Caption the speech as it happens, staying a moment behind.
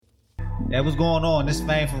Yeah, what's going on? This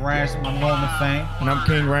Fame for Ransom. I'm Norman Fame. And I'm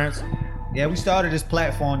King Ransom. Yeah, we started this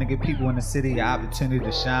platform to give people in the city the opportunity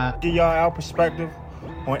to shine. Give y'all our perspective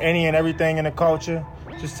on any and everything in the culture.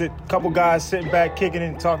 Just a couple guys sitting back, kicking it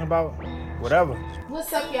and talking about whatever.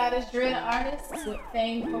 What's up, y'all? This Dread Artist with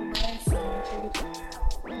Fame for Ransom.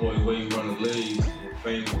 Boy, where you run the leagues with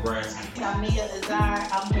Fame for Ransom. Tamia Azar,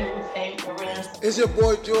 I'm here with Fame for Ransom. It's your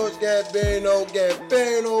boy George Gambino,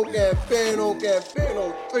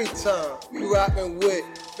 3 times. We rockin' with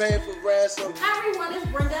Fame for Ransom. Hi everyone, it's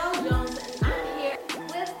Brendel Jones, and I'm here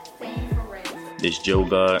with Fame for Ransom. This Joe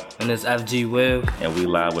God. And it's FG Will. And we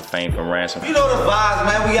live with Fame from Ransom. You know the vibes,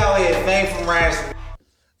 man. We out here at Fame from Ransom.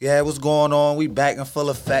 Yeah, what's going on? We back in full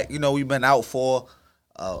effect. You know, we've been out for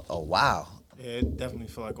a while. Yeah, it definitely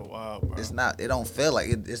feel like a while, bro. It's not. It don't feel like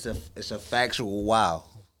it. It's a factual while.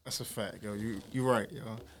 That's a fact, yo. You right, yo.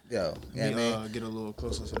 Yo, yeah, man. Get a little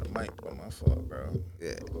closer to the mic on my fault, bro.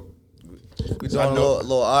 Yeah. We doing a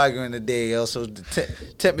little arguing today, yo. So the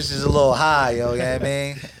temperature's a little high, yo. You know what I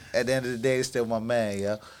mean? At the end of the day, it's still my man,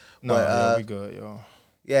 yo. No, but, we good, yo.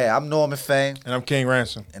 Yeah, I'm Norman Fame. And I'm King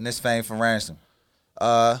Ransom. And this Fame from Ransom.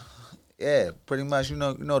 Yeah, pretty much. You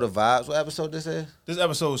know the vibes. What episode this is? This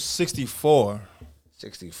episode is 64.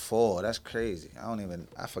 64. That's crazy.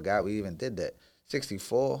 I forgot we even did that.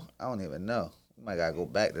 64. I don't even know. We might gotta go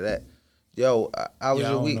back to that. Yo, how was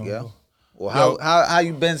your week, yo? Well, how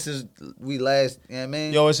you been since we last? You know what I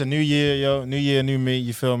mean? Yo, it's a new year, yo. New year, new me.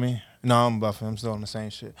 You feel me? No, I'm buffing. I'm still on the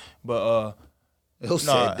same shit. But who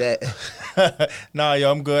said that? Nah,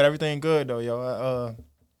 yo, I'm good. Everything good though, yo.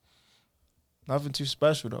 Nothing too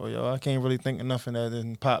special though, yo. I can't really think of nothing that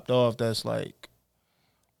didn't popped off that's like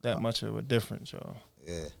that much of a difference, yo.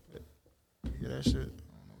 Yeah. Yeah, that shit. I don't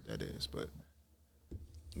know what that is, but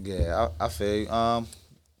yeah, I feel you.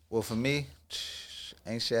 Well, for me,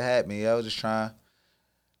 ain't shit happening, yo. Just trying to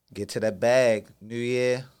get to that bag. New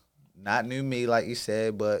year, not new me like you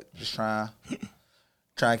said, but just trying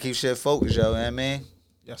to keep shit focused, yo. You know what I mean?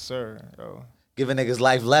 Yes, sir, yo. Giving niggas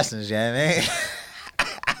life lessons, you know what I mean?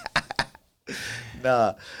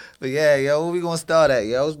 Nah, but yeah, yo, where we gonna start at,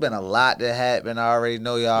 yo? It's been a lot that happened. I already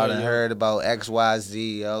know y'all done heard about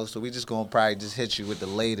XYZ, yo. So we just gonna probably just hit you with the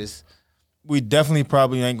latest. We definitely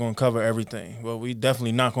probably ain't gonna cover everything. Well, we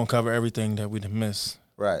definitely not gonna cover everything that we done missed.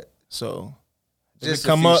 Right. So just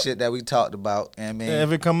a few shit that we talked about. You know what I mean? Yeah,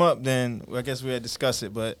 if it come up, then I guess we'll discuss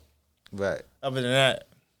it. But right. Other than that.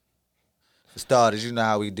 For starters, you know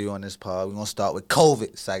how we do on this pod. We're going to start with COVID.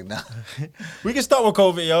 It's like, nah. We can start with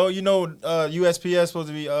COVID, yo. You know, USPS supposed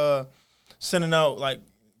to be sending out, like,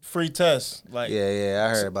 free tests. Like, yeah, I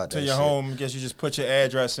heard about that to your shit. home. I guess you just put your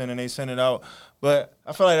address in and they send it out. But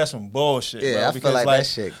I feel like that's some bullshit, yeah, bro. I feel like that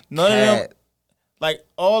shit none of them, like,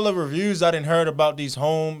 all the reviews I done heard about these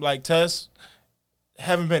home, like, tests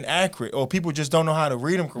haven't been accurate, or people just don't know how to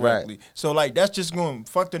read them correctly. Right. So like that's just going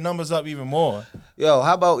to fuck the numbers up even more. Yo,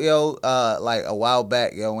 how about like a while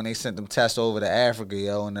back, yo, when they sent them tests over to Africa,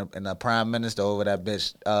 yo, and the prime minister over that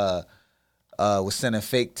bitch was sending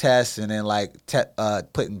fake tests and then like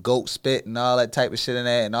putting goat spit and all that type of shit in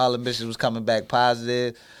there, and all the bitches was coming back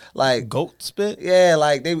positive. Like goat spit? Yeah,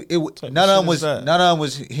 like none of them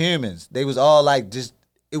was humans. They was all like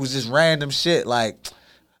it was just random shit like.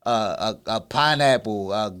 A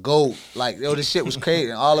pineapple, a goat, like yo, this shit was crazy,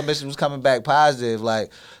 and all the missions was coming back positive,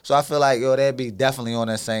 like. So I feel like yo, they'd be definitely on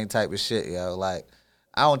that same type of shit, yo. Like,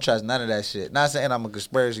 I don't trust none of that shit. Not saying I'm a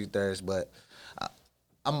conspiracy theorist, but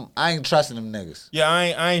I ain't trusting them niggas. Yeah,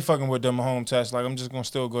 I ain't fucking with them home tests. Like, I'm just gonna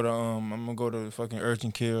still go to I'm gonna go to fucking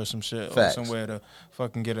urgent care or some shit. Facts. Or somewhere to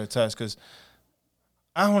fucking get a test, cause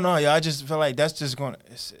I don't know, yo. I just feel like that's just gonna.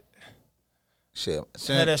 Shit.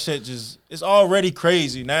 Yeah, that shit it's already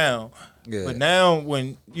crazy now. Yeah. But now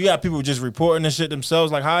when you got people just reporting this shit themselves,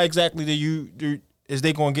 like how exactly is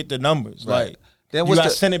they gonna get the numbers? Right. Like then you got to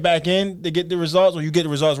send it back in to get the results, or you get the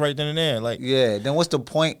results right then and there. Like yeah, then what's the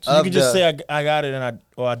point so of you can just say I got it and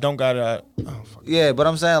I don't got it. Yeah, but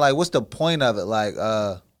I'm saying like what's the point of it? Like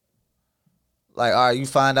all right, you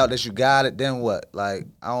find out that you got it, then what? Like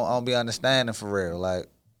I don't be understanding for real. Like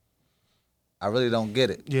I really don't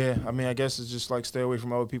get it. Yeah, I mean, I guess it's just like stay away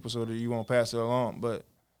from other people so that you won't pass it along. But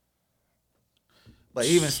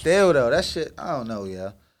even still, though, that shit, I don't know,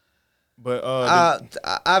 yeah. But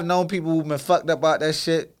I've known people who've been fucked up about that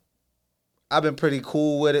shit. I've been pretty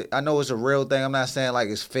cool with it. I know it's a real thing. I'm not saying like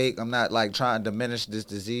it's fake. I'm not like trying to diminish this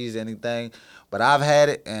disease or anything. But I've had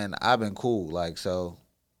it and I've been cool. Like so.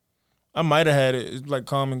 I might have had it. It's like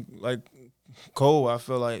common, like cold. I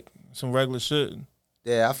feel like some regular shit.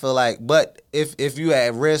 Yeah, I feel like, but if you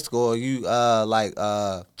at risk or you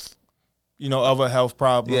other health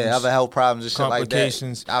problems. Yeah, other health problems and shit like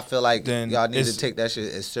complications, that. I feel like then y'all need to take that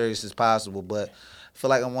shit as serious as possible. But I feel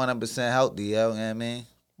like I'm 100% healthy, yo. You know what I mean?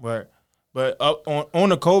 Right. But on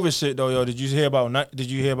the COVID shit though, yo, did you hear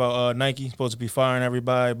about Nike supposed to be firing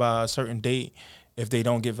everybody by a certain date if they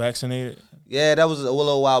don't get vaccinated? Yeah, that was a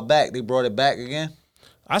little while back. They brought it back again.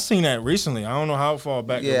 I seen that recently. I don't know how far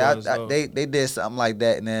back. Yeah, it was, they did something like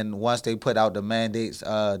that, and then once they put out the mandates,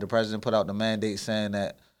 the president put out the mandates saying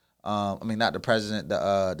that. Not the president.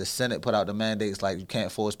 The Senate put out the mandates like you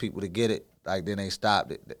can't force people to get it. Like then they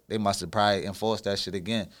stopped it. They must have probably enforced that shit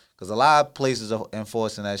again because a lot of places are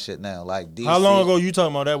enforcing that shit now. Like DC. How long ago you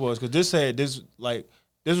talking about that was? Because this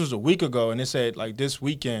was a week ago, and it said like this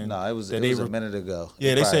weekend. No, it was a minute ago.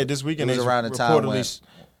 Yeah, they said this weekend. It was around the time when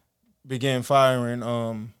began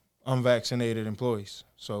firing unvaccinated employees.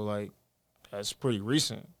 So like that's pretty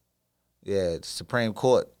recent. Yeah, the Supreme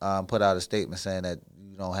Court put out a statement saying that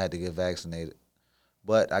you don't have to get vaccinated,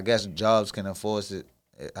 but I guess jobs can enforce it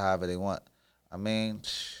however they want. I mean,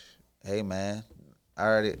 hey man,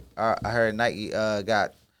 I heard Nike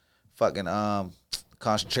got fucking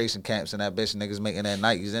concentration camps and that bitch niggas making that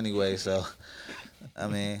Nikes anyway. So I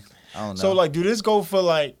mean, I don't know. So like, do this go for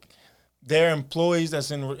like their employees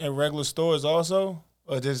that's in regular stores also?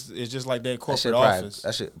 Or it's just like their corporate office?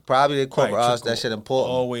 That shit probably their corporate office. That shit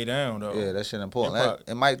important. All the way down though. Yeah, that shit important.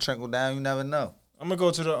 It might trickle down. You never know. I'm gonna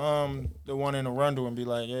go to the one in Arundel and be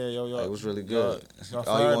like, yeah, yo, it was really good.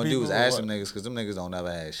 All you gonna do is ask them niggas because them niggas don't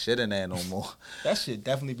never have shit in there no more. That shit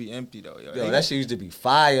definitely be empty though, yo. That shit used to be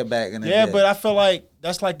fire back in the day. Yeah, but I feel like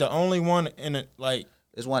that's like the only one in it, like.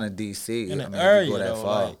 There's one in DC. In the area, if you go that though,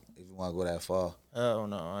 far. like, if you want to go that far. Hell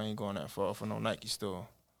no, I ain't going that far for no Nike store.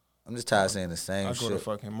 I'm just tired of saying the same shit. I go to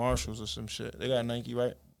fucking Marshalls or some shit. They got Nike,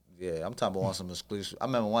 right? Yeah, I'm talking about some exclusive. I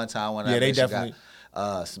remember one time when they definitely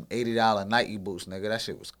got some $80 Nike boots, nigga. That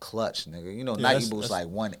shit was clutch, nigga. You know, Nike boots like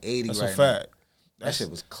 $180 that's right a fact. Now. That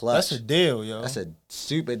shit was clutch. That's a deal, yo. That's a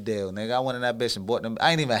super deal, nigga. I went in that bitch and bought them.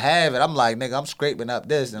 I ain't even have it. I'm like, nigga, I'm scraping up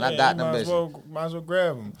this, and I got them bitches. Might as well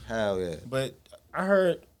grab them. Hell yeah. But I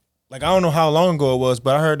heard, like, I don't know how long ago it was,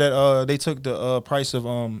 but I heard that they took the price of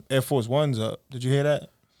Air Force Ones up. Did you hear that?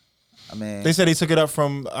 I mean, they said they took it up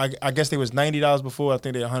from I guess they was $90 before. I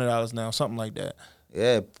think they're $100 now, something like that.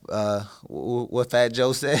 Yeah. What Fat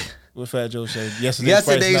Joe said. What Fat Joe said.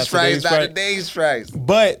 Yesterday's price, not today's price.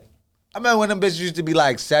 But I remember when them bitches used to be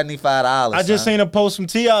like $75. I just seen a post from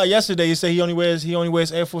T.I. yesterday. He said he only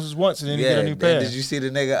wears Air Forces once, and then he get a new pair. Did you see the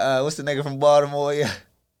nigga? What's the nigga from Baltimore? Yeah.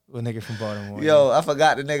 What nigga from Baltimore? Yo, I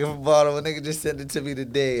forgot the nigga from Baltimore. Nigga just sent it to me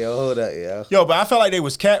today. Yo, hold up, yo. Yo, but I felt like they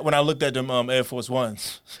was cat when I looked at them Air Force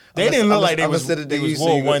Ones. They didn't look like they was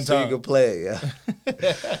wore one time. So you can play it,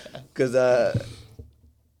 yeah. Cause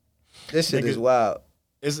this shit is wild.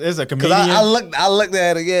 It's a comedian. Cause I looked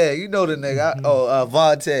at it. Yeah, you know the nigga.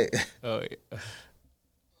 Vontae. Oh yeah.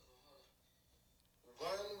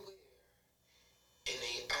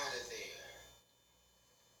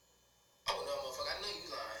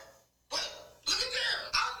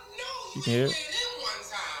 You can hear it?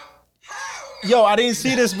 Yo, I didn't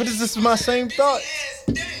see this, but this is my same thought.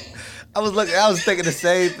 I was thinking the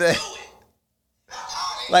same thing.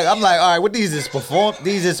 Like, I'm like, all right, what these is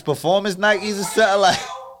performance Nikes or something like.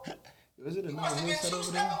 Is it another headset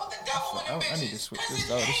over there? I need to switch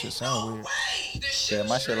this out. This shit sound weird. Yeah,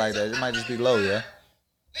 my shit like that. It might just be low, yeah.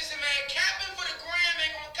 Listen, man, capping for the gram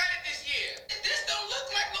ain't gonna cut it this year. This don't look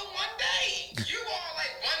like no one day. You all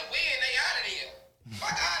like one win, they out of here.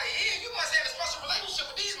 Fuck out of here. You must have a special relationship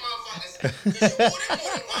with these motherfuckers. 'Cause you more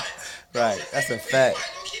than one. Right, that's a fact.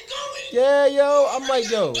 Yeah, yo, I'm like,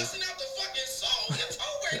 yo. Busting out the fucking soul. Your toe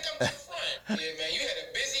where it comes to the front. Yeah, man, you had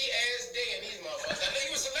a busy ass day in these motherfuckers. I know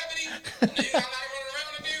you a celebrity. I know you got a lot of running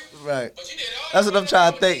around with you. Right. But you did all that's what I'm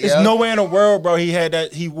trying to think, There's nowhere in the world, bro,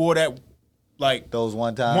 he wore that, like. Those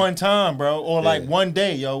one time? One time, bro. Or like one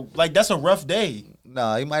day, yo. Like, that's a rough day.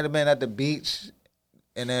 No, he might have been at the beach,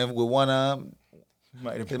 and then with one arm.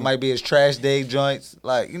 It might be his trash day joints.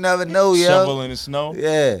 Like, you never know, yo. Shovel in the snow.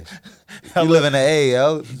 Yeah. You live in the A,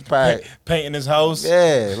 yo. It's probably painting his house.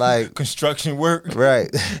 Yeah, like construction work. Right.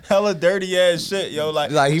 Hella dirty ass shit, yo. Like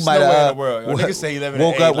he might have niggas say he live in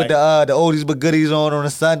woke the A, up with the oldies but goodies on a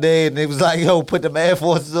Sunday, and it was like, yo, put the Air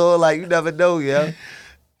Forces on. Like, you never know, yo.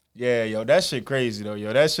 Yeah, yo, that shit crazy though,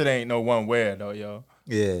 yo. That shit ain't no one wear though, yo.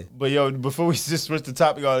 Yeah. But yo, before we just switch the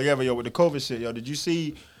topic altogether, yo, with the COVID shit, yo, did you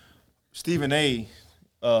see Stephen A.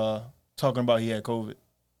 Talking about he had COVID?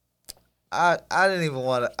 I didn't even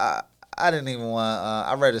want to. I didn't even want.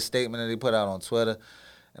 I read a statement that he put out on Twitter,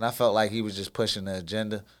 and I felt like he was just pushing the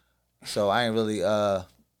agenda. So I ain't really.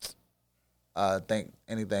 think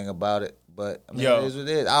anything about it. But I mean, Yo, it is what it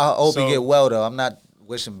is. I hope so- he get well though. I'm not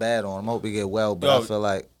wishing bad on him. I hope he get well, but Yo, I feel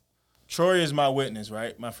like Troy is my witness,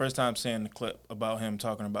 right? My first time seeing the clip about him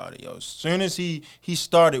talking about it. Yo, as soon as he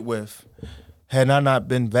started with, had I not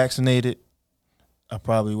been vaccinated, I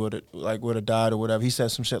probably would have died or whatever. He said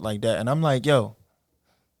some shit like that, and I'm like, yo,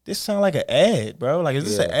 this sound like an ad, bro. Like, is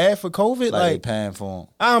this an ad for COVID? they paying for him.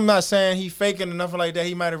 I'm not saying he faking or nothing like that.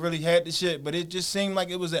 He might have really had the shit, but it just seemed like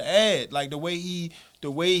it was an ad. Like the way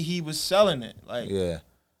he was selling it. Like, Yeah.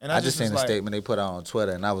 and I just seen was a like, statement they put out on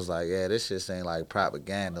Twitter, and I was like, yeah, this shit ain't like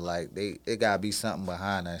propaganda. Like it gotta be something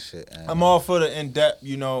behind that shit. And I'm all for the in depth,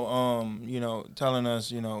 telling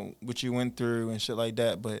us, what you went through and shit like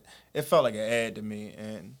that. But it felt like an ad to me,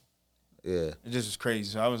 and yeah, it just was crazy.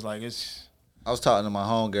 So I was like, I was talking to my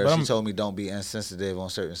homegirl. But She told me don't be insensitive on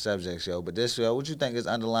certain subjects, yo. But this, yo, what you think his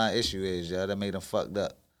underlying issue is, yo, that made him fucked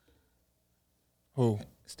up? who?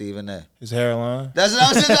 Stephen A. His hairline. That's what I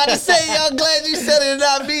was just about to say, yo. I'm glad you said it,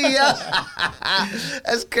 not me, yo.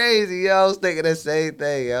 That's crazy, yo. I was thinking the same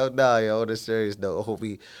thing, yo. No, yo, on a serious note, hope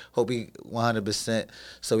he 100%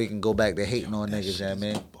 so he can go back to hating on niggas, you know what I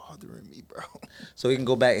mean? Bothering me, bro. So he can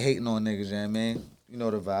go back hating on niggas, you know what I mean? You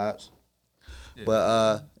know the vibes. Yeah.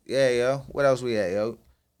 But, yeah, yo. What else we at, yo?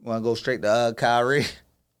 Want to go straight to Kyrie?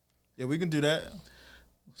 Yeah, we can do that.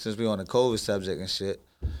 Since we on the COVID subject and shit.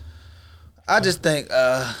 I just think,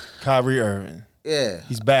 Kyrie Irving. yeah.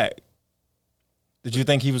 He's back. Did you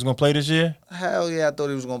think he was gonna play this year? Hell yeah, I thought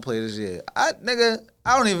he was gonna play this year.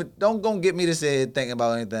 Don't gonna get me to sit here thinking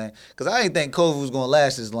about anything, cause I didn't think COVID was gonna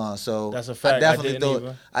last this long. So That's a fact. I definitely didn't thought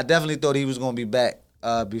either. I definitely thought he was gonna be back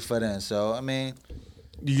before then. So I mean,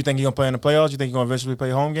 Do you think he's gonna play in the playoffs? You think he's gonna eventually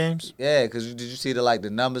play home games? yeah, cause did you see the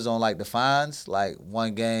numbers on the fines? Like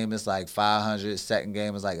one game is like 500, second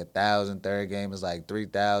game is like 1,000, third game is like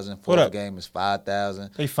 3,000, What fourth up? game is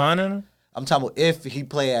 5,000. They finding him? I'm talking about if he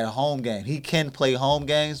play at a home game. He can play home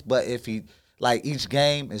games, but if he each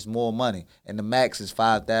game is more money, and the max is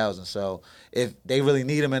 5,000. So if they really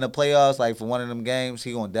need him in the playoffs, like for one of them games,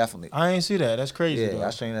 he gonna definitely. I ain't see that. That's crazy. Yeah, though.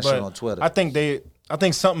 I seen that But shit on Twitter. I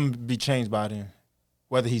think something be changed by then,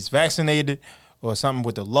 whether he's vaccinated or something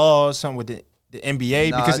with the laws, something with the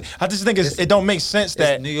NBA. Nah, because I just think it don't make sense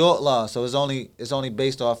that. It's New York law, so it's only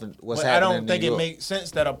based off of what's But I happening. don't think it makes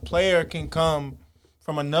sense that a player can come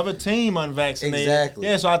from another team unvaccinated. Exactly.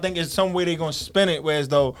 Yeah, so I think it's some way they're gonna spin it, whereas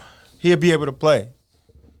though he'll be able to play.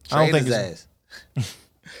 I don't think his ass.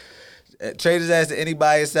 Trade his ass to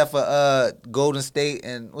anybody except for Golden State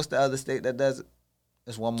and what's the other state that does it?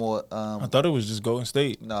 There's one more. I thought it was just Golden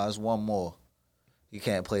State. No, it's one more. You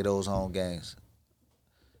can't play those home games.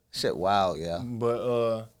 Shit, wild, yeah.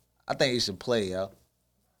 But I think he should play, yo.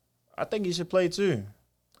 I think he should play too.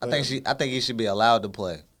 I think he should be allowed to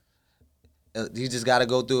play. He just got to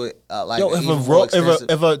go through it Yo,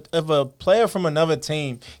 if a player from another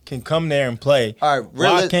team can come there and play, all right,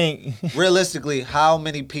 why can't? realistically, how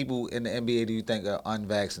many people in the NBA do you think are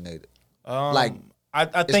unvaccinated? I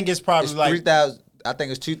think it's probably it's like 3,000. I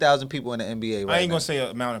think it's 2,000 people in the NBA right I ain't now. gonna say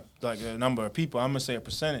a number of people. I'm gonna say a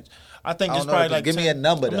percentage. I think I it's don't know, probably but like give me 10 a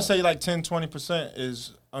number, I'm though. gonna say like 10-20%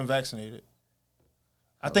 is unvaccinated.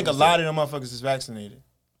 I think a lot of them motherfuckers is vaccinated.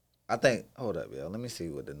 I think. Hold up, yo. Let me see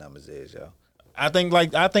what the numbers is, yo. I think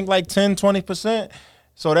like 10-20%.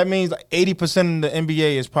 So that means like 80% of the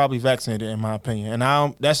NBA is probably vaccinated, in my opinion.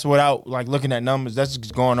 And that's without like looking at numbers. That's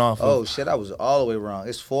just going off. Oh shit, I was all the way wrong.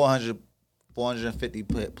 It's 450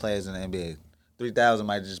 players in the NBA. 3,000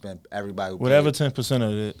 might have just been everybody. Who whatever played. 10%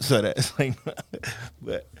 of it. So that's like,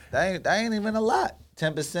 but That ain't even a lot.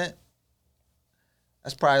 10%.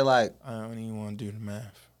 That's probably like. I don't even want to do the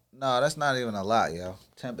math. No, that's not even a lot, yo.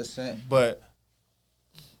 10%. But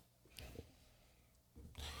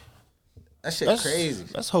That shit crazy.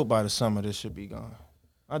 Let's hope by the summer this should be gone.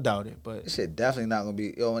 I doubt it, but This shit definitely not gonna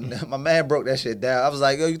be. Yo, and my man broke that shit down. I was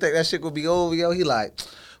like, yo, you think that shit gonna be over, yo? He like,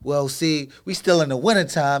 well, see, we still in the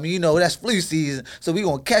wintertime. You know, that's flu season, so we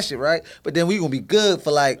gonna catch it, right? But then we gonna be good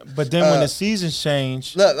for like. But then when the seasons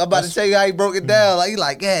change, Look, I'm about to tell you how he broke it down. Like he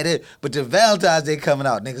like, yeah, but the Valentine's Day coming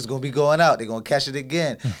out, niggas gonna be going out. They gonna catch it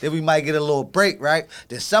again. Then we might get a little break, right?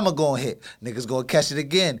 Then summer gonna hit. Niggas gonna catch it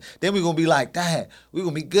again. Then we gonna be like, damn, we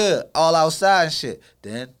gonna be good all outside and shit.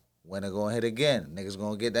 Then winter gonna hit again. Niggas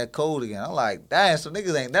gonna get that cold again. I'm like, damn, so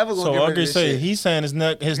niggas ain't never gonna so get rid of August this say shit. he's saying his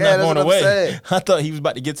neck that's going what I'm away. saying. I thought he was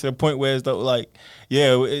about to get to the point where it's like,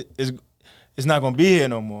 yeah, it's not gonna be here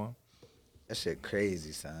no more. That shit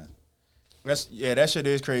crazy, son. That shit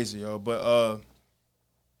is crazy, yo. But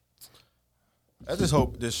I just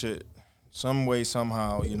hope this shit some way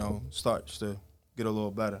somehow starts to get a little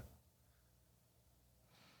better.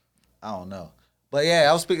 I don't know. But yeah,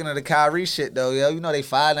 I was speaking of the Kyrie shit though, yo. You know they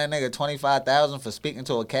fired that nigga $25,000 for speaking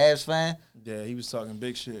to a Cavs fan. Yeah, he was talking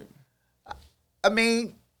big shit. I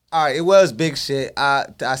mean, all right, it was big shit.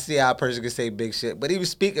 I see how a person could say big shit, but he was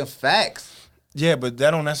speaking facts. Yeah, but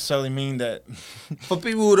that don't necessarily mean that. For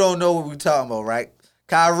people who don't know what we're talking about, right?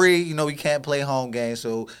 Kyrie, you know, he can't play home games,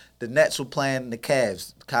 so the Nets were playing the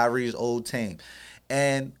Cavs, Kyrie's old team.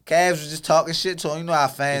 And Cavs was just talking shit to him. You know how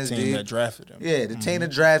fans do. The team that drafted him. Yeah, the team that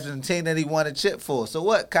drafted him, the team that he won a chip for. So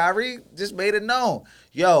what? Kyrie just made it known.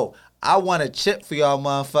 Yo, I want a chip for y'all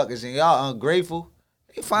motherfuckers, and y'all ungrateful.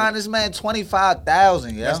 They fined this man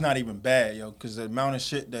 $25,000, yo. That's not even bad, yo, because the amount of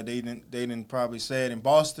shit that they didn't probably said in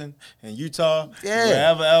Boston and Utah,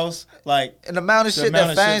 wherever else, like, and the amount of shit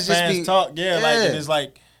that fans just be talk, like, and it's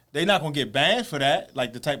like. They not gonna get banned for that,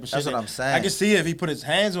 like the type of shit. That's what I'm saying. I can see if he put his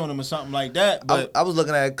hands on him or something like that. But I was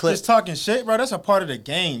looking at a clip. Just talking shit, bro. That's a part of the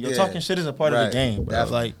game. Talking shit is a part of the game, bro.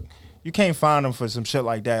 Definitely. Like, you can't find him for some shit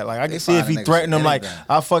like that. Like, I can see if he threatened him, like,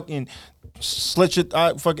 I fucking slit you.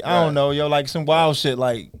 I don't know, yo, like some wild shit.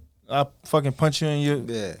 Like, I fucking punch you in your.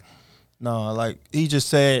 Yeah. No, like he just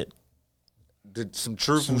said. Did some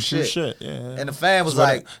truthful shit. Yeah. And the fan was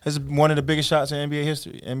like, "It's one of the biggest shots in NBA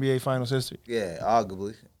history, NBA Finals history." Yeah,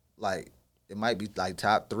 arguably. Like, it might be like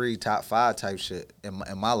top 3, top 5 type shit in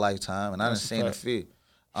my lifetime, and I done seen a few.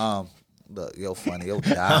 Look, yo, funny, yo,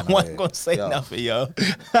 dying. I wasn't gonna say nothing, yo. You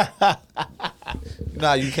know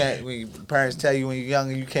how you can't, when your parents tell you when you're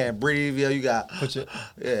young and you can't breathe, yo, you got,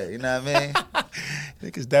 yeah, you know what I mean?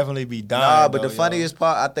 Niggas definitely be dying. Nah, but the funniest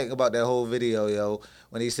part, I think about that whole video, yo,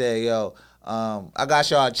 when he said, yo, I got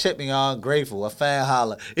y'all a chip and y'all ungrateful. A fan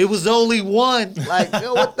holler. It was only one. Like,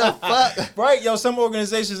 yo, what the fuck? Right, yo, some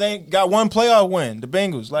organizations ain't got one playoff win. The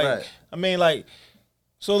Bengals. Like, I mean, like,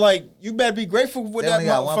 so, like, you better be grateful with they that only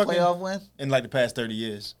got motherfucking. One playoff win? In, like, the past 30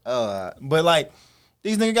 years. Oh, But, like,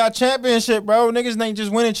 these niggas got championship, bro. Niggas ain't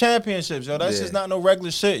just winning championships, yo. That's just not no regular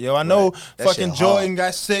shit, yo. I know fucking Jordan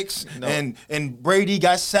got 6 and Brady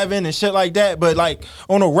got 7 and shit like that. But, like,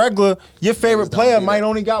 on a regular, your favorite player might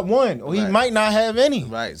only got 1. Or he might not have any.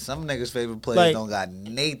 Right. Some niggas' favorite players don't got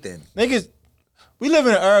Nathan. Niggas, we live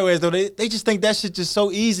in an era where, though, they just think that shit just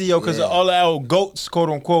so easy, yo, because all our GOATs, quote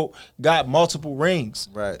unquote, got multiple rings.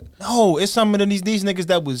 Right. No, it's some of these niggas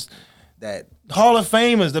that was that Hall of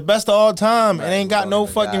Famers, the best of all time, and ain't got no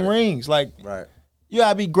fucking rings. Like, you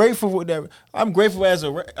gotta be grateful with that. I'm grateful as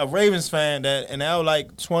a Ravens fan that in our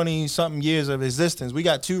like 20-something years of existence, we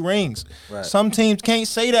got 2 rings. Right. Some teams can't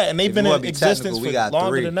say that, and they've been in existence for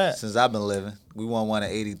longer than that. Since I've been living. We won one in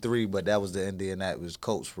 '83, but that was the Indianapolis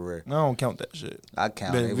Colts for real. I don't count that shit. I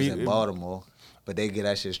count it. It was in Baltimore. But they get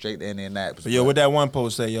that shit straight to Indianapolis. But yo, what that one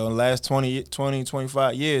post say, yo, in the last 20,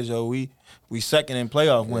 25 years, yo, we second in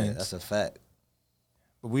playoff wins. That's a fact.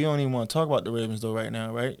 But we don't even want to talk about the Ravens though right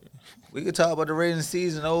now, right? We could talk about the Ravens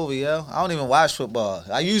season over, yo. I don't even watch football.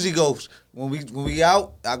 I usually go when we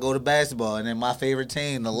out. I go to basketball, and then my favorite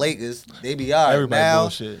team, the Lakers, they be all right. Everybody now.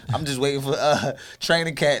 Bullshit. I'm just waiting for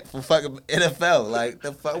training camp for fucking NFL. Like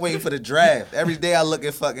waiting for the draft. Every day I look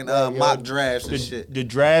at fucking mock drafts and shit. The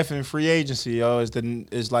draft and free agency, yo,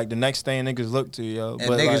 is like the next thing niggas look to, yo.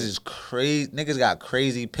 And niggas is crazy. Niggas got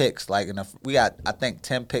crazy picks. Like we got I think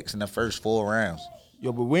 10 picks in the first 4 rounds.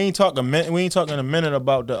 Yo, but we ain't talking a minute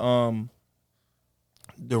about the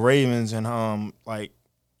Ravens and how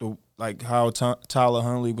Tyler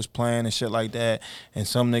Huntley was playing and shit like that, and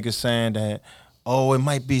some niggas saying that it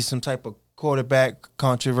might be some type of quarterback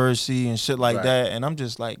controversy and shit like that, and I'm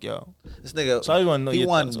just like, yo, this nigga, so I want to know he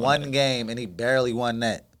won one game and he barely won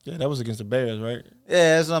that. Yeah, that was against the Bears, right?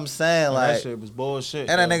 Yeah, that's what I'm saying. And like that shit was bullshit.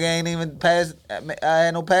 And that nigga ain't even I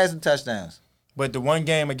had no passing touchdowns. But the one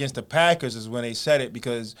game against the Packers is when they said it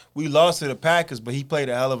because we lost to the Packers, but he played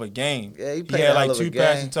a hell of a game. Yeah, he played had a hell like of a 2 game.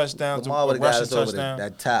 passing touchdowns, Lamar a rushing touchdown.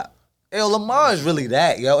 That top. Yo, Lamar is really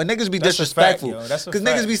that, yo. And niggas be disrespectful. Because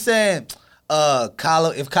niggas be saying,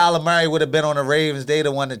 if Kyler Murray would have been on the Ravens, they'd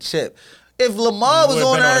have won the chip. If Lamar was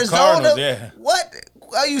on Arizona, what?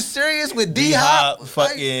 Are you serious with D-Hop?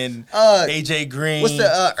 Fucking AJ Green. What's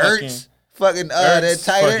the Ertz? Fucking that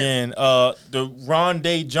tight end. The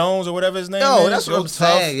Rondé Jones or whatever his name is. No, that's what I'm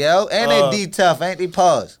saying, yo. And they D tough, ain't they?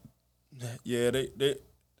 Pause. Yeah,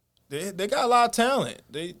 they got a lot of talent.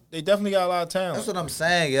 They definitely got a lot of talent. That's what I'm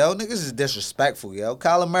saying, yo. Niggas is disrespectful, yo.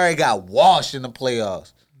 Kyler Murray got washed in the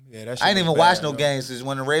playoffs. Yeah, that shit I ain't even bad, watched no games since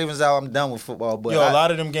when the Ravens out. I'm done with football. But a lot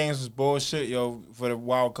of them games was bullshit, yo, for the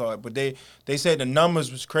wild card. But they said the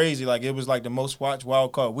numbers was crazy. Like it was like the most watched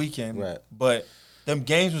wild card weekend. Right. But them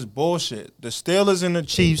games was bullshit. The Steelers and the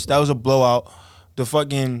Chiefs, that was a blowout. The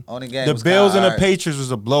fucking only game the was Bills and the right. Patriots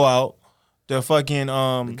was a blowout. The fucking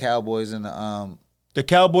the Cowboys and the The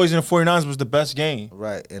Cowboys and the 49ers was the best game.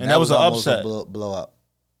 Right. And that was an almost upset. a blowout.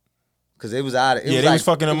 Because it was out of They was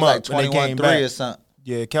fucking them up. Like 21-3 or something.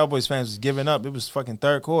 Yeah, Cowboys fans was giving up. It was fucking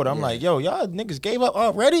third quarter. I'm like, yo, y'all niggas gave up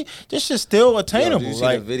already? This shit's still attainable. Yo, did you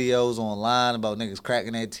see the videos online about niggas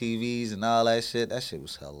cracking their TVs and all that shit? That shit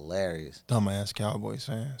was hilarious. Dumbass Cowboys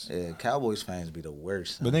fans. Yeah, Cowboys fans be the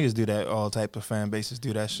worst. Son. But niggas do that. All type of fan bases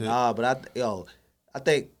do that shit. Nah, but I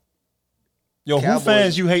think. Yo, Cowboys, who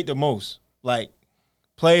fans you hate the most? Like,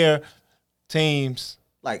 player, teams.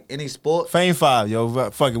 Like any sport. Fame 5, yo.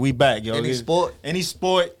 Fuck it, we back, yo. Any sport. Any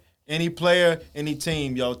sport. Any player, any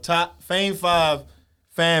team, yo. Top Fame 5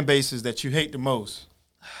 fan bases that you hate the most.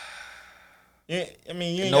 Yeah, I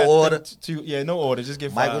mean, you ain't no order. No order. Just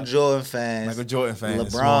get 5. Michael Jordan fans. Michael Jordan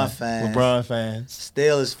fans. LeBron fans. LeBron fans.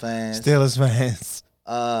 Steelers fans. Steelers fans.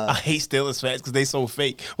 I hate Steelers fans because they so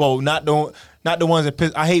fake. Well, not the ones that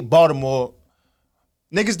piss. I hate Baltimore.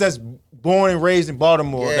 Niggas that's born and raised in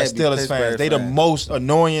Baltimore, that's Steelers fans. They the most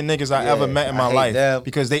annoying niggas I ever met in my life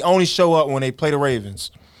because they only show up when they play the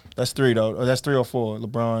Ravens. That's 3 though. Or that's 3 or 4.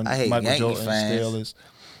 LeBron, I hate Michael Yankee Jordan, fans. Steelers,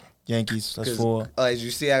 Yankees. That's 4. As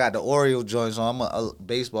you see, I got the Oriole joints on. I'm a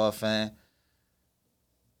baseball fan,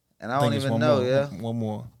 and I don't even know. One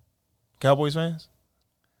more. Cowboys fans.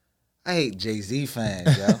 I hate Jay-Z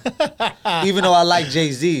fans, yo. Even though I like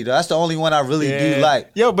Jay-Z, though, that's the only one I really do like.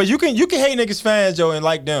 Yo, but you can hate niggas fans, yo, and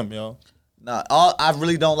like them, yo. Nah, I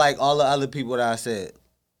really don't like all the other people that I said,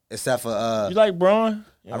 except for You like Braun?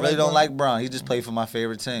 I really don't like Braun. He just played for my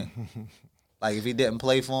favorite team. Like if he didn't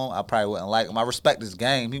play for him, I probably wouldn't like him. I respect his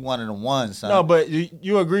game. He one of them ones, son. No, but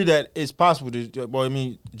you agree that it's possible to. Well, I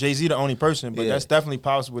mean, Jay-Z the only person, but that's definitely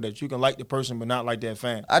possible that you can like the person but not like that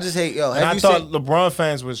fan. I just hate And I thought LeBron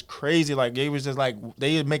fans was crazy. Like they was just like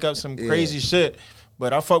they'd make up some crazy shit.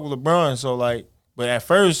 But I fuck with LeBron, so like. But at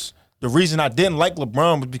first, the reason I didn't like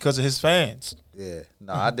LeBron was because of his fans. Yeah,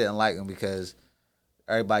 no, I didn't like him because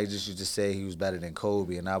everybody just used to say he was better than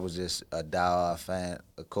Kobe, and I was just a diehard fan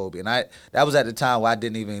of Kobe. And that was at the time where I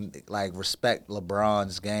didn't even like respect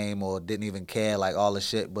LeBron's game or didn't even care like all the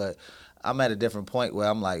shit. But I'm at a different point where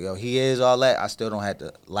I'm like, yo, he is all that. I still don't have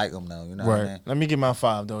to like him though. You know what I mean? Let me get my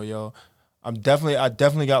 5 though, yo. I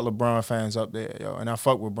definitely got LeBron fans up there, yo, and I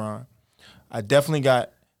fuck with Bron. I definitely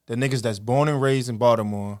got the niggas that's born and raised in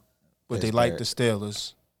Baltimore, but they like the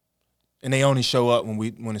Steelers. And they only show up when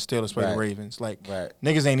the Steelers play the Ravens. Like,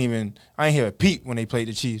 niggas ain't even, I ain't hear a peep when they played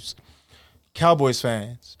the Chiefs. Cowboys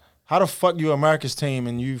fans, how the fuck you America's team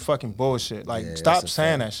and you fucking bullshit? Like, stop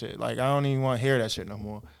saying that shit. Like, I don't even want to hear that shit no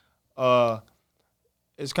more.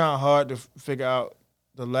 It's kind of hard to figure out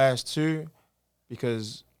the last 2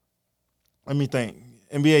 because, let me think.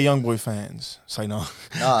 NBA Youngboy fans. Say no.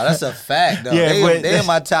 No, that's a fact, though. Yeah, they in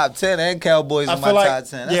my top 10, and Cowboys in my top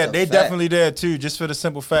 10. That's they definitely there, too, just for the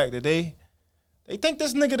simple fact that they think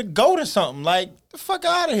this nigga the GOAT or something. Like, the fuck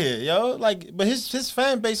out of here, yo. Like, but his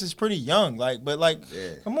fan base is pretty young. Like, but like,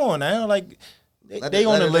 come on now. Like, they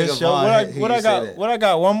on the list, yo. What I got? What I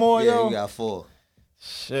got? One more, yo? Yeah, you got 4.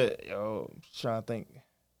 Shit, yo. I'm trying to think.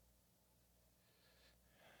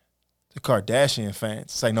 The Kardashian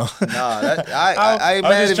fans. Say no. No, I ain't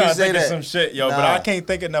mad if you say that. Some shit, yo, but I can't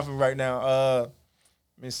think of nothing right now. Let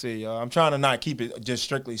me see, yo. I'm trying to not keep it just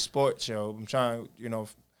strictly sports, yo. I'm trying,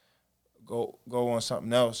 go on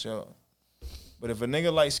something else, yo. But if a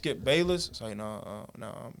nigga like Skip Bayless, it's like no,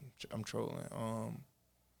 I'm trolling.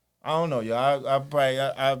 I don't know, yo. I come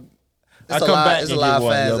back and get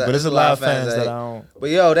one, yo. But it's a lot of fans that I don't. But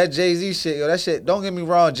yo, that Jay-Z shit, yo, that shit. Don't get me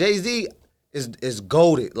wrong, Jay-Z is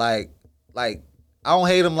goated. Like I don't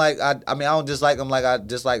hate him like I don't dislike him like I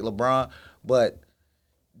dislike LeBron, but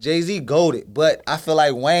Jay-Z goated. But I feel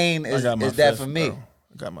like Wayne is that for me. Bro.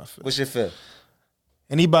 I got my 5th. What's your 5th?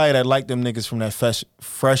 Anybody that like them niggas from that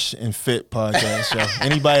Fresh and Fit podcast, yo.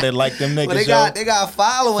 Anybody that like them niggas, but they got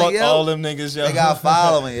following, fuck yo. all them niggas, yo. They got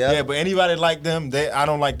following, yo. Yeah, but anybody that like them, I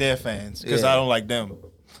don't like their fans because I don't like them.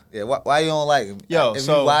 Yeah, why you don't like them? Yo, if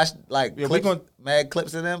so you watch like clips, mad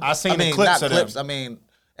clips of them, I seen the clips of them. I mean,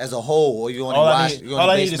 as a whole, or you only all watch. All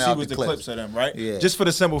I need to see was the clips of them, right? Yeah. Just for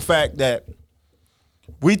the simple fact that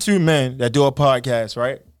we 2 men that do a podcast,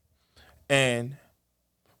 right? And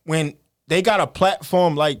when they got a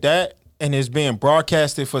platform like that and it's being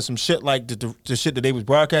broadcasted for some shit like the shit that they was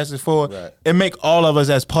broadcasted for, it make all of us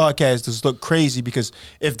as podcasters look crazy because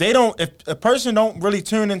if a person don't really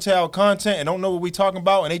tune into our content and don't know what we talking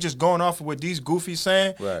about and they just going off of what these goofies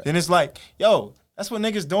saying, then it's like, yo, that's what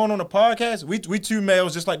niggas doing on the podcast. We 2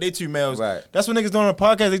 males just like they 2 males. Right. That's what niggas doing on the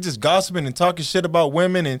podcast. They just gossiping and talking shit about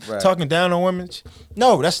women and talking down on women.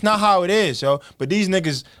 No, that's not how it is, yo. But these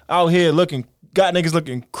niggas out here got niggas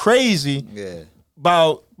looking crazy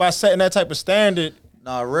by setting that type of standard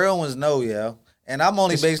No, real ones no, yo. And I'm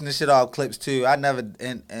only basing this shit off clips too. I never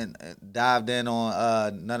dived in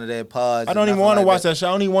on none of their pods. I don't even want to watch that shit.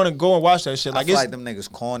 I don't even want to go and watch that shit. Like, I feel like them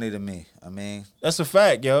niggas corny to me. I mean, that's a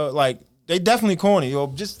fact, yo. Like, they definitely corny, yo.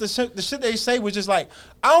 Just the shit they say was just like,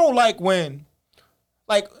 I don't like when,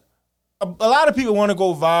 like, a lot of people want to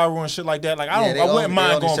go viral and shit like that. Like, I wouldn't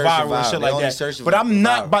mind going viral and shit like that. But I'm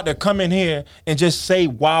not about to come in here and just say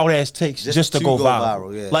wild ass takes just to go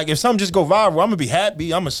viral. Yeah. Like, if something just go viral, I'm gonna be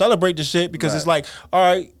happy. I'm gonna celebrate the shit because it's like, all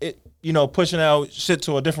right, pushing out shit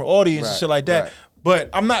to a different audience and shit like that. Right. But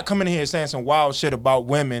I'm not coming in here saying some wild shit about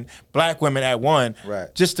women, black women at one,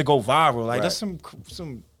 just to go viral. Like, that's some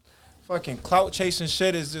fucking clout chasing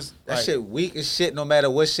shit is just that shit weak as shit. No matter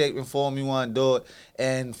what shape and form you want to do it.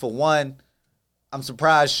 And for one, I'm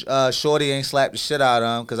surprised Shorty ain't slapped the shit out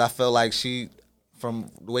of him because I feel like she, from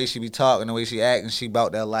the way she be talking, the way she acting, she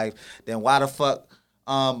about that life. Then why the fuck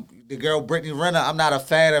the girl Brittany Renner? I'm not a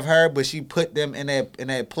fan of her, but she put them in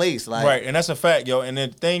that place. Like, right, and that's a fact, yo. And the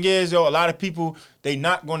thing is, yo, a lot of people they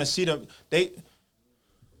not gonna see them.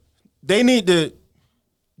 They need to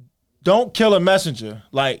don't kill a messenger.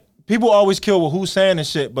 Like, people always kill with who's saying and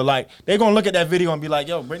shit, but like they gonna look at that video and be like,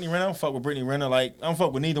 yo, Brittany Renner, I don't fuck with Brittany Renner. Like, I don't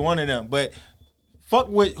fuck with neither one of them. But fuck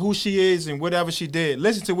with who she is and whatever she did.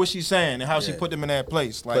 Listen to what she's saying and how she put them in that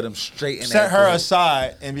place. Like, put them straight in set that her place.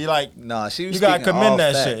 Aside and be like, nah, she was you gotta commend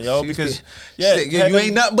that facts. shit, yo, she because you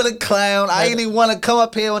ain't nothing but a clown. I ain't even want to come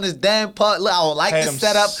up here on this damn part. Look, I don't like the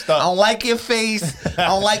setup. I don't like your face. I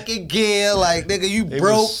don't like your gear. Like, nigga, you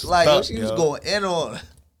broke. Like, yo, she was going in on.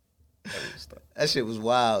 That shit was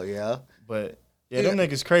wild, yo. But yeah, them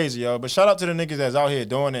niggas crazy, yo. But shout out to the niggas that's out here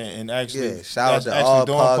doing it and actually, shout out to all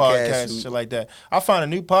doing podcasts and shit like that. I find a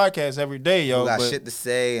new podcast every day, yo. You got shit to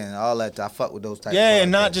say and all that. I fuck with those types. Yeah, of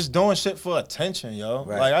and not just doing shit for attention, yo.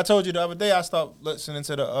 Right. Like I told you the other day, I stopped listening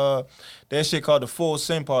to that shit called the Full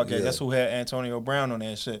Sin podcast. Yeah. That's who had Antonio Brown on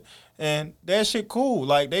that shit. And that shit cool.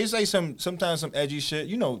 Like, they say sometimes some edgy shit.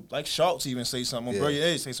 You know, like Schultz even say something. Bro,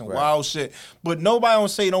 they say some wild shit. But nobody don't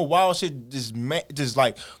say no wild shit just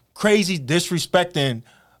like crazy disrespecting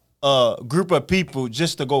group of people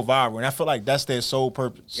just to go viral. And I feel like that's their sole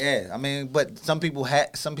purpose. Yeah, I mean, but some people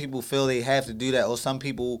feel they have to do that, or some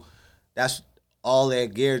people that's all they're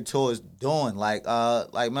geared towards doing. Like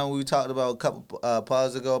remember we talked about a couple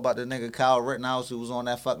pods ago about the nigga Kyle Rittenhouse who was on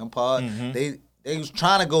that fucking pod. Mm-hmm. They was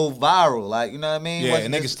trying to go viral, like, you know what I mean? Yeah,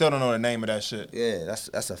 and niggas still don't know the name of that shit. Yeah,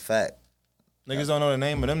 that's a fact. Niggas don't know the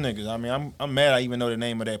name of them niggas. I mean, I'm mad I even know the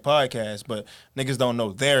name of that podcast, but niggas don't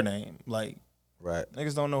know their name. Like, right.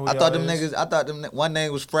 Niggas don't know who I thought them one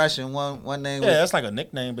name was Fresh and one name was... Yeah, that's like a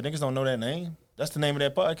nickname, but niggas don't know that name. That's the name of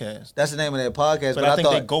that podcast. That's the name of that podcast, but I think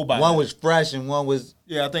thought they go by one that. Was Fresh and one was...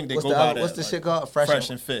 Yeah, I think they go by that. What's the shit called? Fresh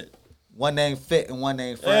and Fit. One name Fit and one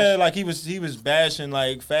name Fresh. Yeah, like he was bashing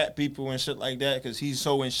like fat people and shit like that because he's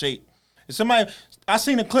so in shape. And I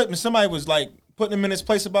seen a clip and somebody was like putting him in his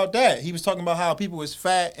place about that. He was talking about how people is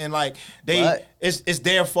fat and like it's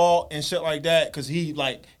their fault and shit like that because he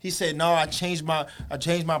said no, I changed my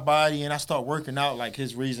body and I start working out, like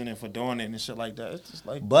his reasoning for doing it and shit like that. It's just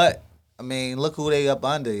like, but I mean, look who they up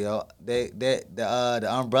under, yo. The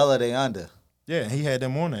umbrella they under. Yeah, he had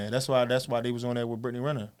them on there. That's why they was on there with Brittany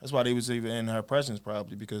Renner. That's why they was even in her presence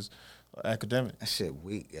probably because academic. That shit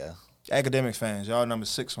weak, yeah. Academics fans, y'all number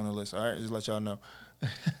 6 on the list. All right, just let y'all know.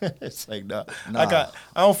 It's like nah.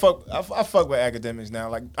 I fuck with academics now.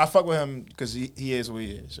 Like I fuck with him because he is who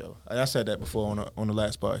he is. So I said that before on the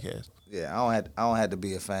last podcast. Yeah, I don't have to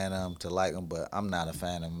be a fan of him to like him, but I'm not a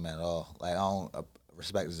fan of him at all. Like I don't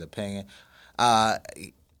respect his opinion.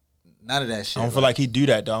 None of that shit. I don't feel like he do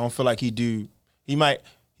that though. I don't feel like he do.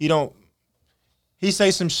 He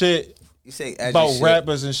say some shit about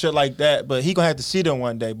rappers and shit like that, but he gonna have to see them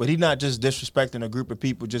one day. But he not just disrespecting a group of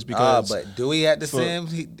people just because. But do we have to see him?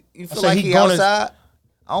 You feel like he outside?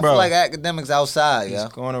 I don't feel like academics outside, He's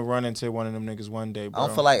gonna run into one of them niggas one day, bro. I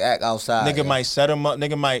don't feel like act outside. Nigga might set him up.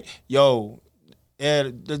 Nigga might,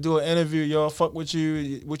 let's do an interview, yo. Fuck with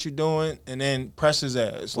you, what you doing, and then press his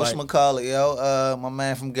ass. Whatchamacallit, yo? My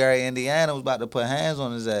man from Gary, Indiana was about to put hands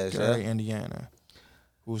on his ass. Gary, Indiana.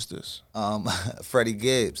 Who's this? Freddie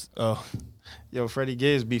Gibbs. Oh, yo, Freddie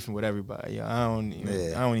Gibbs beefing with everybody. Yo, I don't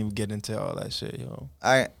even get into all that shit, yo.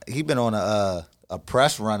 He been on a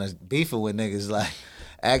press run beefing with niggas like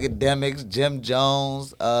academics, Jim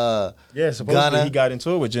Jones. Supposedly Gunna. he got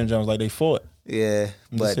into it with Jim Jones, like they fought. Yeah,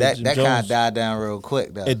 but that kind of died down real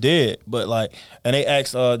quick though. It did, but like, and they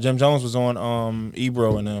asked Jim Jones was on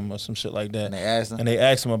Ebro and them or some shit like that. And they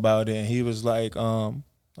asked him about it, and he was like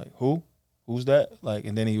who? Who's that? Like,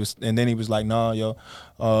 and then he was like, nah, yo,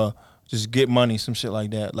 just get money, some shit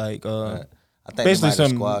like that. Like, right. I think basically they might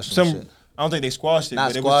have squashed some shit. I don't think they squashed it, Not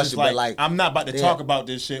but it squashed was just it, but like, like, I'm not about to yeah. talk about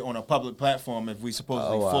this shit on a public platform if we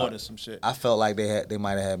supposedly fought or some shit. I felt like they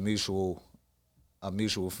might have had a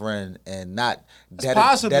mutual friend and not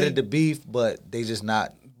possibly deaded the beef, but they just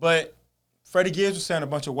not. But Freddie Gibbs was saying a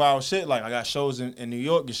bunch of wild shit, like I got shows in New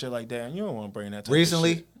York and shit like that, and you don't want to bring that type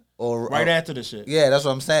Recently? of shit. Or Right after the shit. Yeah, that's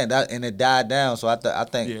what I'm saying. And it died down, so I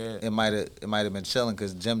think Yeah. it might have been chilling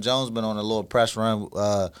because Jim Jones been on a little press run.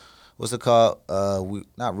 What's it called?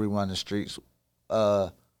 Not Rerun the Streets.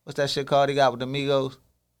 What's that shit called? He got with the Migos.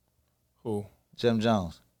 Who? Jim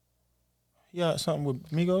Jones. Yeah, something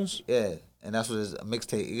with Migos. Yeah, and that's what his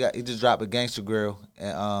mixtape. He just dropped a Gangster Grill,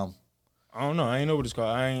 and I don't know. I ain't know what it's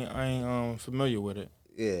called. I ain't familiar with it.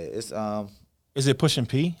 yeah, it's Is it Pushin'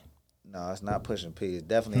 P? no, it's not Pushing P. It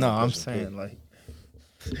definitely No, ain't I'm Pushin' saying P. like,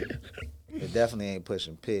 It definitely ain't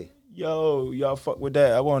Pushing P. yo, y'all fuck with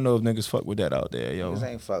that. I want to know if niggas fuck with that out there, yo. Niggas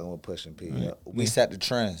ain't fucking with Pushing P. Yo. We set the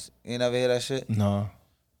trends. You never hear that shit? No.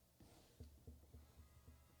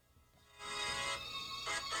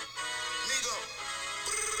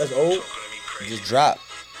 That's old. It just dropped.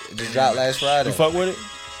 It just dropped last Friday. You fuck with it?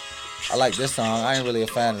 I like this song. I ain't really a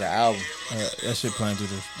fan of the album. That shit playing through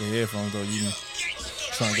the headphones though. You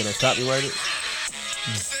trying to get that copyrighted?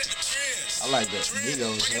 I like that.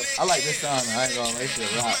 Migos. I like this song. I ain't gonna make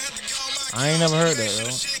shit rock. I ain't never heard that, yo.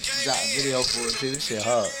 Got a video for it too. This shit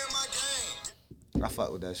hard. I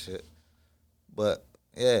fuck with that shit. But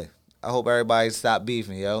yeah, I hope everybody stop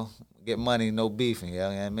beefing, yo. Get money, no beefing, yo.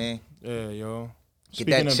 You know what I mean? Yeah, yo. Get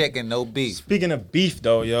that chicken, no beef. Speaking of beef,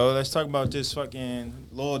 though, yo, let's talk about this fucking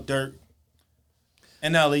Lil Durk,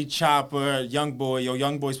 NLE Chopper, Young Boy. Yo,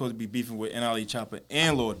 Young Boy's supposed to be beefing with NLE Chopper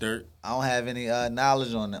and Lil Durk. I don't have any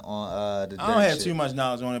knowledge on the I Durk don't have shit. too much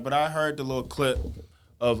knowledge on it, but I heard the little clip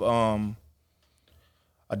of I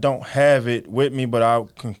don't have it with me, but I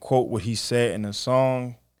can quote what he said in the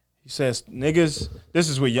song. He says, "Niggas," this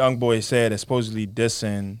is what Young Boy said, that's supposedly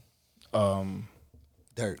dissing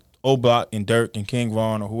Durk. O-Block and Durk and King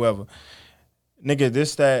Von or whoever. Nigga,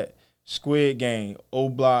 this that Squid Game,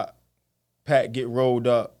 O-Block, Pat get rolled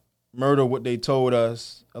up, murder what they told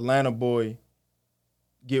us, Atlanta boy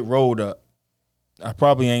get rolled up. I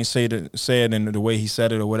probably ain't say it in the way he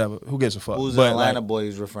said it or whatever. Who gives a fuck? Who's the Atlanta boy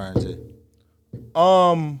he's referring to?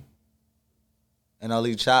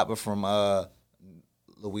 NLE Chopper from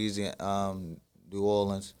Louisiana, New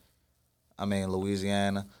Orleans.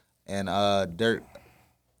 Louisiana. And Durk,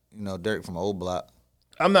 Durk from O-Block.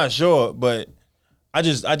 I'm not sure, but I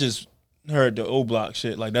just heard the O-Block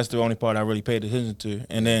shit. Like, that's the only part I really paid attention to.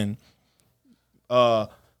 And then Lil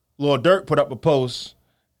Durk put up a post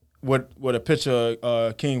with a picture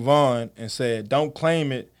of King Von and said, "Don't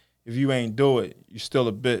claim it if you ain't do it. You still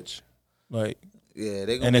a bitch." Like, yeah,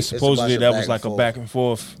 and then supposedly that was like a back and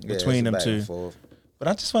forth between them two. But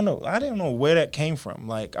I just want to know. I didn't know where that came from.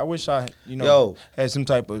 Like, I wish I, had some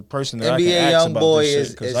type of person that NBA I can ask Young about Boy this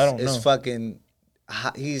shit because I don't know. Fucking.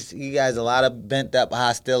 He has a lot of bent up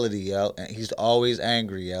hostility, yo, and he's always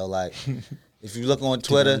angry, yo. Like, if you look on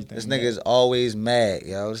Twitter, this nigga is always mad,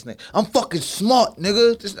 yo. This nigga, I'm fucking smart,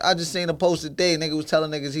 nigga. I just seen a post today. Nigga was telling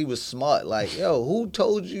niggas he was smart. Like, yo, who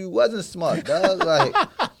told you wasn't smart, dog? Like.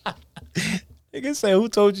 Nigga say, who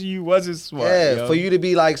told you wasn't smart? Yeah, yo? For you to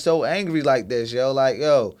be like so angry like this, yo. Like,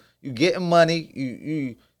 yo, you getting money,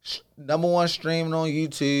 you #1 streaming on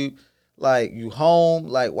YouTube, like you home.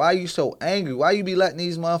 Like, why you so angry? Why you be letting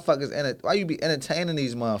these motherfuckers why you be entertaining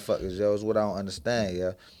these motherfuckers, yo? Is what I don't understand,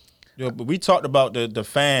 yo. Yo, but we talked about the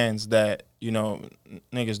fans that,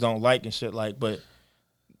 niggas don't like and shit like, but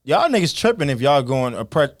y'all niggas tripping if y'all going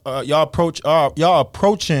y'all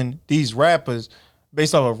approaching these rappers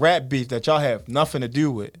based off of rap beef that y'all have nothing to do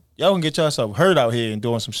with. Y'all can get yourself hurt out here and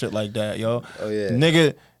doing some shit like that, yo. Oh yeah.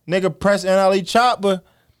 Nigga press NLE Chopper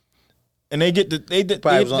and they get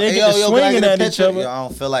swinging at each other. Yo, I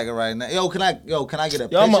don't feel like it right now. Yo, can I get a picture?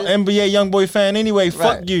 Yo, I'm an NBA Young Boy fan anyway.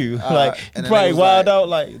 Right. Fuck you. Like, you probably wild out.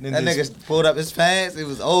 Like, that nigga pulled up his pants. It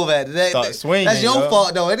was over at that. Start swinging. That's your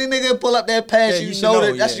fault though. Any nigga pull up that pants, you know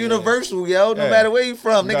that that's universal, yo. No matter where you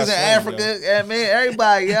from, niggas in Africa,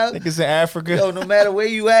 everybody, yo. Niggas in Africa, yo. No matter where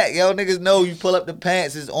you at, yo, niggas know you pull up the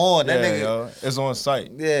pants. It's on. That nigga, yo, it's on site.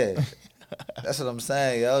 Yeah. That's what I'm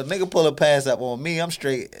saying, yo. Nigga pull a pass up on me, I'm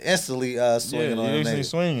straight instantly swinging on him. Yeah,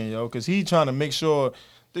 swinging, yo, because he trying to make sure.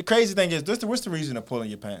 The crazy thing is, what's the reason of pulling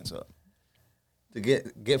your pants up? To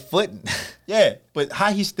get footing. Yeah, but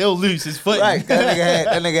how he still lose his foot? Right,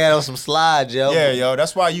 that nigga had on some slides, yo. Yeah, yo,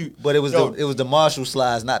 that's why you. But it was the Marshall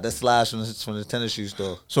slides, not the slides from the tennis shoe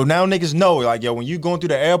store. So now niggas know, like, yo, when you going through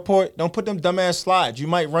the airport, don't put them dumbass slides. You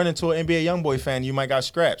might run into an NBA YoungBoy fan. You might got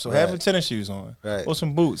scrapped. So have the tennis shoes on, right, or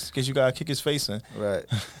some boots, because you gotta kick his face in. Right,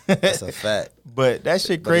 that's a fact. But that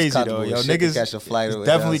shit crazy though, yo. Niggas catch a flight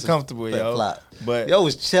definitely comfortable, yo. Flop. But yo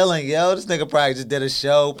was chilling, yo. This nigga probably just did a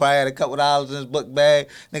show, probably had a couple dollars in his book bag.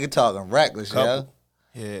 Nigga talking reckless, yo.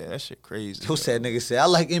 Yeah, that shit crazy. Who said nigga said I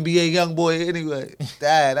like NBA YoungBoy anyway?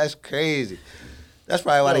 That's crazy. That's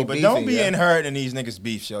probably why they but beefing. Don't be inheriting these niggas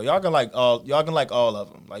beefs, yo. Y'all can like all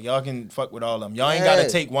of them. Like y'all can fuck with all of them. Y'all ain't gotta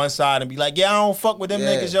take one side and be like, yeah, I don't fuck with them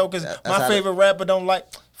niggas, yo, because my favorite rapper don't like.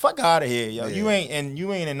 Fuck out of here, yo. Yeah. You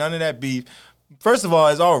ain't in none of that beef. First of all,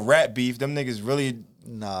 it's all rap beef. Them niggas really.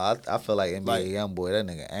 Nah, I feel like NBA YoungBoy, that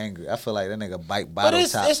nigga angry. I feel like that nigga bite bottle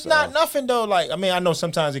tops. But it's not nothing though. Like, I mean, I know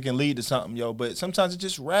sometimes it can lead to something, yo, but sometimes it's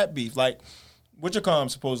just rap beef. Like, Witchercom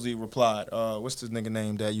supposedly replied, what's this nigga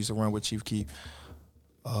name that used to run with Chief Keef?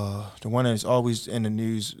 The one that's always in the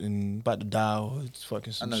news and about to die or it's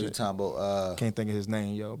fucking some shit. I know you're talking about. Can't think of his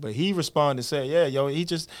name, yo. But he responded and said, yeah, yo, he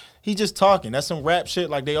just talking. That's some rap shit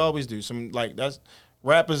like they always do. Some like that's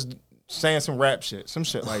rappers saying some rap shit, some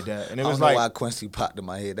shit like that. And it was like, I don't know why Quincy popped in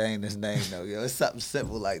my head. That ain't his name though, yo. It's something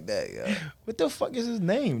simple like that, yo. What the fuck is his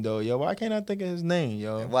name though, yo? Why can't I think of his name,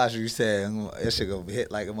 yo? Watch what you said. That shit gonna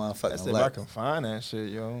hit like a motherfucker. That's if I can find that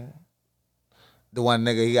shit, yo. The one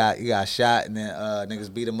nigga he got shot and then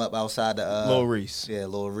niggas beat him up outside the Lil Reese. Yeah,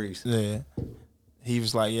 Lil Reese. Yeah. He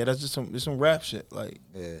was like, yeah, that's just some rap shit, like.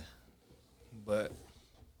 Yeah. But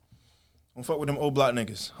don't fuck with them old block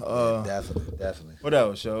niggas. Definitely. What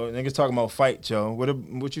else, yo? Niggas talking about fight, yo.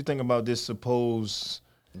 What you think about this supposed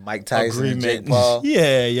Mike Tyson agreement? and Jake Paul?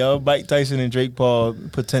 Yeah, yo. Mike Tyson and Jake Paul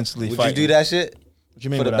potentially Would fighting. you do that shit? What you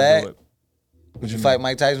mean for the would bag? I do it? Would you fight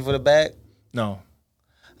Mike Tyson for the bag? No.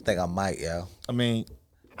 I think I might, yo. I mean,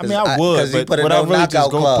 I would, but would I really just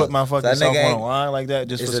go put my fucking self on the line like that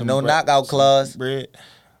just for some knockout clause? Bread?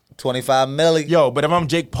 25 million. Yo, but if I'm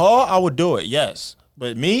Jake Paul, I would do it, yes.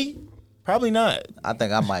 But me, probably not. I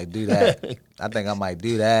think I might do that.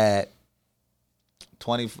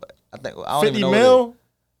 20. I think I don't 50 even know mil.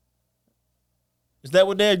 Is that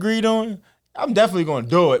what they agreed on? I'm definitely gonna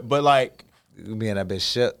do it, but like, you be in that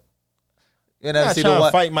bitch shook. You never see the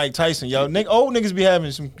one fight Mike Tyson, yo. Old niggas be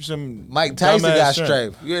having some. Mike Tyson got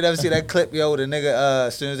strength. You never see that clip, yo? The nigga,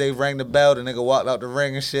 as soon as they rang the bell, the nigga walked out the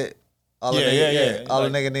ring and shit. All the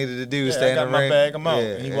nigga needed to do was stay in the ring. I got my bag, I'm out. Yeah,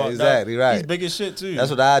 and he walked exactly out. Right. He's big as shit too.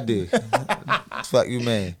 That's what I do. Fuck you,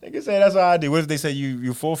 man. Nigga say that's what I do. What if they say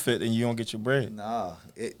you forfeit and you don't get your bread? Nah.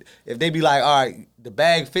 If they be like, all right, the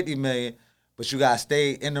bag 50 million, but you gotta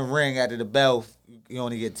stay in the ring after the bell, you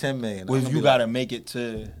only get 10 million. Well, you gotta make it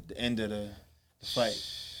to the end of the fight.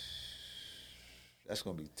 That's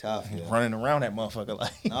gonna be tough. Yeah. Running around that motherfucker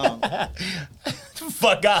like, no.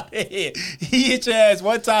 Fuck out of here. He hit your ass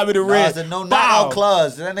one time in the ring. It's a no knockout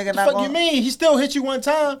clause. That nigga not fuck you mean? He still hit you one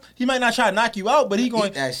time. He might not try to knock you out, but he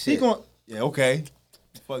going. He going. Yeah, okay.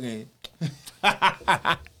 Fucking.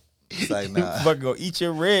 It's like nah. Fucking go eat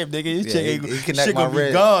your rib, nigga. This shit my gonna rib.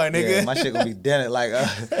 be gone, nigga. Yeah, my shit gonna be dented like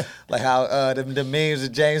how the memes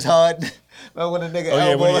of James Harden. Remember when the nigga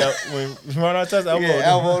when Ron Artest elbowed him.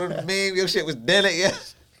 Elbowed the meme. Your shit was dented, yeah.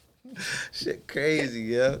 Shit crazy,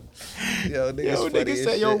 yo. Yo, nigga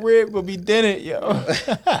say your rib will be dented, yo.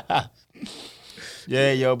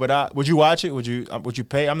 Yeah, yo, but would you watch it? Would you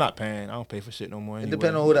pay? I'm not paying. I don't pay for shit no more. Anyway. It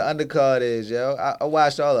depends on who the undercard is, yo. I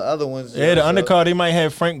watched all the other ones. Yeah, the undercard, they might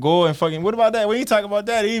have Frank Gore and fucking. What about that? We ain't talking about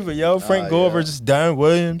that either, yo. Frank Gore versus Darren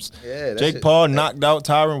Williams. Yeah, Jake Paul knocked out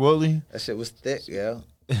Tyron Woodley. That shit was thick, yo.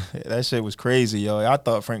 That shit was crazy, yo. I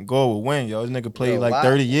thought Frank Gore would win, yo. This nigga played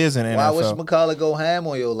 30 years in the NFL. Why was McCullough go ham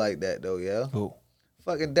on yo like that, though, yo? Who?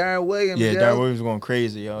 Fucking Darren Williams, yeah, yo. Darren Williams was going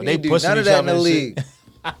crazy, yo. They do none of that in the league.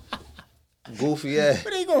 Goofy ass.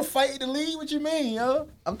 But he gonna fight in the league? What you mean, yo?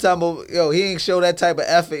 I'm talking about, yo, he ain't show that type of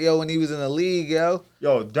effort, yo, when he was in the league, yo.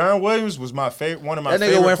 Yo, Darren Williams was my favorite, one of my favorite.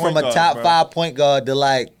 That nigga went from a top 5 point guard to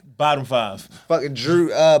like bottom 5. Fucking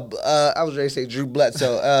Drew. I was ready to say Drew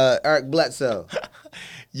Bledsoe. Eric Bledsoe.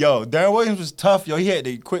 Yo, Darren Williams was tough, yo. He had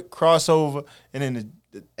the quick crossover and then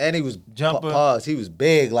and he was jumper. Pause. He was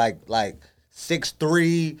big, like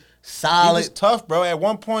 6'3". Solid. He was tough, bro. At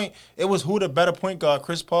one point, it was who the better point guard,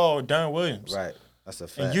 Chris Paul or Darren Williams. Right. That's a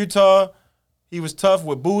fact. In Utah, he was tough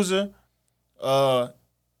with Boozer.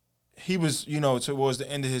 He was, towards the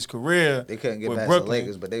end of his career. They couldn't get with past Brooklyn. the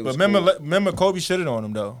Lakers, but they was remember Kobe shitted on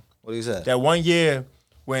him, though. What did he say? That one year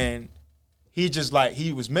when he just like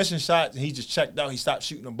he was missing shots and he just checked out. He stopped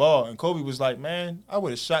shooting the ball. And Kobe was like, man, I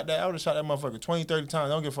would have shot that motherfucker 20, 30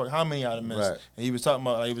 times. I don't give a fuck how many I'd have missed. Right. And he was talking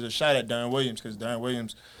about like, he was a shot at Darren Williams because Darren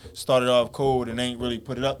Williams started off cold and ain't really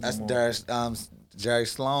put it up That's no more. Jerry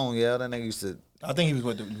Sloan, yeah. That nigga used to. I think he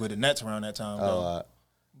was with the Nets around that time. Oh,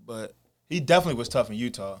 But he definitely was tough in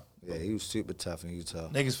Utah. yeah, he was super tough in Utah.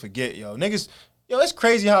 Niggas forget, yo. It's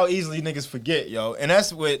crazy how easily niggas forget, yo. And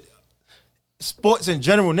that's what sports in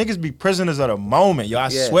general, niggas be prisoners of the moment, yo. I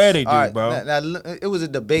swear they do, right, bro. Now, it was a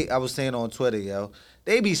debate I was saying on Twitter, yo.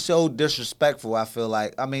 They be so disrespectful, I feel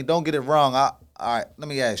like. I mean, don't get it wrong. All right, let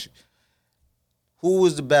me ask you. Who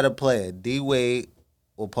was the better player, D-Wade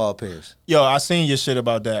or Paul Pierce? Yo, I seen your shit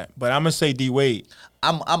about that, but I'm going to say D-Wade.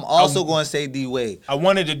 I'm also going to say D-Wade. I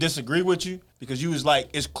wanted to disagree with you because you was like,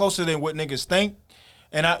 it's closer than what niggas think.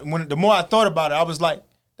 And the more I thought about it, I was like,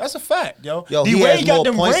 that's a fact, yo. D-Wade got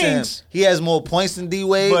them rings. He has more points than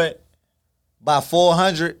D-Wade, but by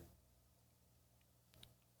 400.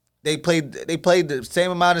 They played the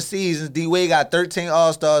same amount of seasons. D-Wade got 13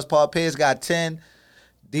 All-Stars. Paul Pierce got 10.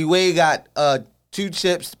 D-Wade got 2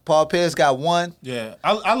 chips. Paul Pierce got 1. Yeah,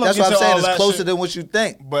 I look That's what I'm into saying. all It's that closer shit, than what you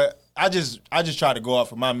think. but I just try to go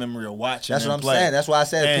off of my memory of watching. That's what I'm play. saying. That's why I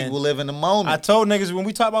said And people live in the moment. I told niggas when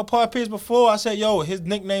we talked about Paul Pierce before, I said, yo, his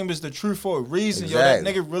nickname is the truth for a reason.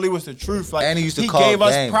 Exactly. Yo, that nigga really was the truth. Like, And he used to call gave game.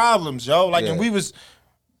 us problems, yo. Like, Yeah. and we was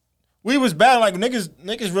bad. Like,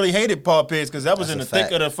 niggas really hated Paul Pierce because that was That's in a the thick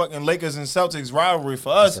fact. of the fucking Lakers and Celtics rivalry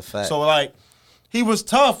for us. That's a fact. So, like, he was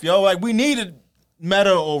tough, yo. Like, we needed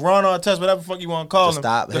Meta or Ron Artest, whatever the fuck you want to call him,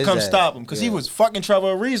 stop to his come ass. stop him. Because he Yeah. was fucking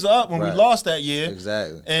Trevor Ariza up when we Right. lost that year.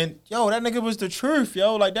 Exactly. And, yo, that nigga was the truth,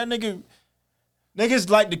 yo. Like, that nigga... Niggas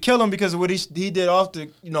like to kill him because of what he did off the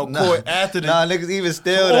court after the niggas even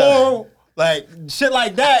still though. or like shit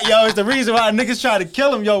like that, yo, is the reason why niggas try to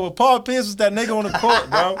kill him, yo. But Paul Pierce was that nigga on the court,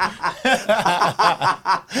 bro.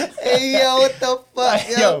 Hey yo, what the fuck, Like,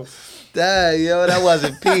 yo? yo. Damn, yo, that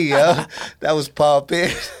wasn't P, yo. That was Paul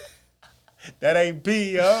Pierce. That ain't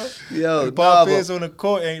P, yo. Yo, Paul nah, Pierce but on the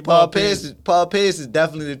court ain't Paul Pierce is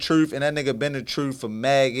definitely the truth, and that nigga been the truth for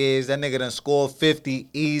mad years. That nigga done scored 50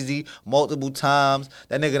 easy multiple times.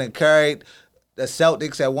 That nigga done carried the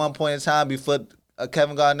Celtics at one point in time before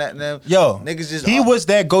Kevin Garnett and them. Yo, niggas just he was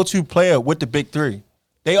that go-to player with the big three.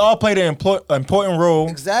 They all played an important role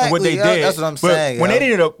exactly in what they yo, did. That's what I'm But saying. when yo. they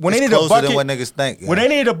needed a It's closer bucket, than what niggas think. Yo. when they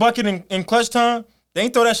needed a bucket in clutch time, they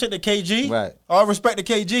ain't throw that shit to KG. Right. All respect to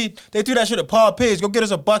KG. They threw that shit to Paul Pierce. Go get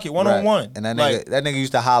us a bucket one on one. And that Like, nigga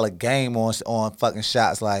used to holler game on fucking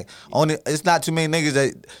shots. Like it's not too many niggas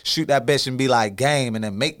that shoot that bitch and be like game and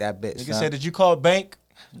then make that bitch. nigga son. said, "Did you call bank?"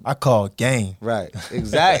 I called game. Right,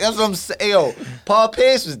 exactly. That's what I'm saying. Yo, Paul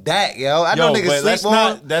Pierce was that, yo. I know niggas but sleep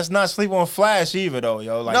on. Let's not sleep on Flash either, though,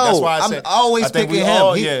 yo. Like No, that's why I I'm said always I think picking we him.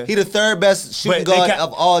 all- He the third best shooting But they guard can't-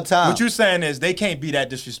 of all time. What you saying is they can't be that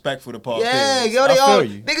disrespectful to Paul yeah, Pierce. yo, they I all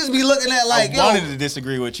feel you. niggas be looking at like I yo, wanted to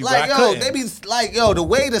disagree with you, like but I yo, couldn't. they be like yo, the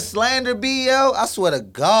way the slander be, yo. I swear to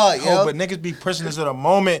God, yo. Oh, but niggas be prisoners of the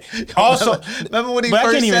moment. Also, remember when he but I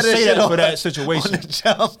first can't even said that say shit that on, for that situation. on the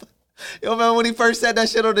jump? Yo, remember when he first said that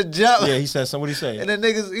shit on the jump? Yeah, he said something. What did he say? And then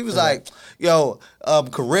niggas, he was like, yo,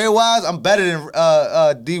 career wise, I'm better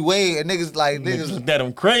than D Wade. And niggas like Niggas niggas looked at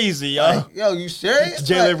him crazy, yo. like, yo, you serious?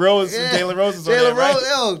 Jalen Like, Rose is on that,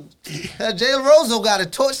 right? Jalen Rose don't got a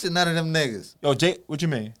torch to none of them niggas. Yo, Jay, what you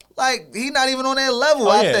mean? Like, he not even on that level, Oh,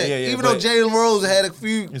 I yeah, think. yeah, Even though but- Jalen Rose had a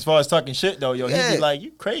few As far as talking shit, though, yo, he'd Yeah. be like, you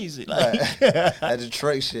crazy. Like, that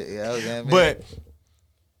Detroit shit, yo. You know what I mean? But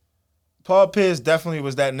Paul Pierce definitely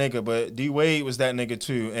was that nigga, but D Wade was that nigga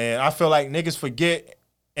too. And I feel like niggas forget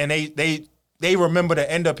and they remember the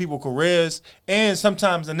end of people's careers. And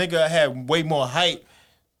sometimes the nigga had way more hype.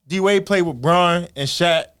 D Wade played with Bron and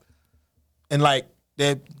Shaq, and like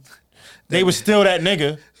they was still that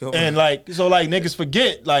nigga. And like so like niggas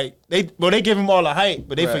forget. Like they give him all the hype,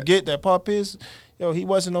 but they Right. forget that Paul Pierce, yo, he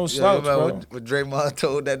wasn't no Yo, slouch, remember bro. when Draymond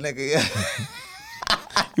told that nigga, yeah.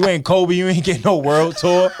 You ain't Kobe, you ain't getting no world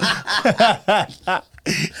tour.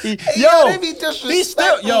 Hey, yo, they be disrespectful, he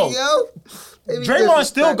still, yo. They be Draymond still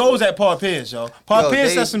disrespectful. goes at Paul Pierce, yo. Paul Yo, Pierce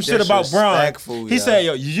they said some shit about Bron. disrespectful, He yo. said,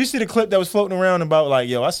 yo, you see the clip that was floating around about like,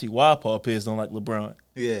 yo, I see why Paul Pierce don't like LeBron.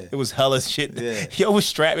 Yeah. It was hella shit. Yeah. Yo was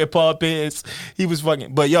strapped at Paul Pierce. He was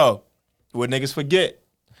fucking, but yo, what niggas forget?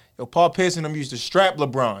 Yo, Paul Pierce and them used to strap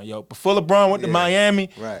LeBron. Yo, before LeBron went to Yeah. Miami,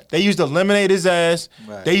 Right. they used to eliminate his ass.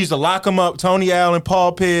 Right. They used to lock him up. Tony Allen,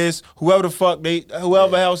 Paul Pierce, whoever the fuck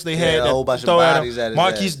whoever else they had, a that whole bunch of throw at bodies him. at his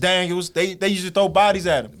Marquise ass. Daniels, they used to throw bodies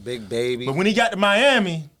at him. Big baby. But when he got to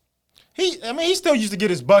Miami, he still used to get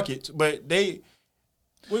his buckets. But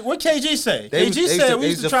what KG say? KG said we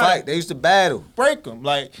used to try fight. to They used to battle. break him.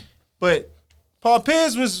 Like, but Paul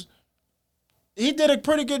Pierce he did a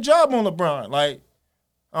pretty good job on LeBron. Like,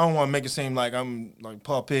 I don't want to make it seem like I'm like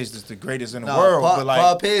Paul Pierce is the greatest in the world, but like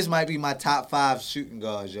Paul Pierce might be my top 5 shooting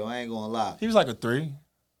guards, yo. I ain't gonna lie. he was like a 3.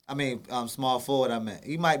 I mean, small forward. I meant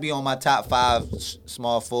he might be on my top 5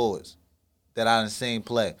 small forwards that I done seen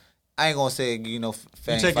play. I ain't gonna say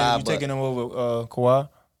fan You 5. taking him over Kawhi?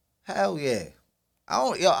 Hell yeah.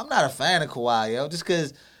 I'm not a fan of Kawhi, yo. Just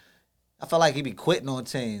because I feel like he be quitting on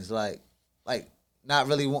teams, like not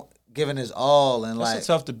really giving his all, and That's a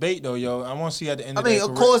tough debate though, yo. I want to see at the end. I mean,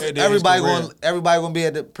 of course, everybody gonna be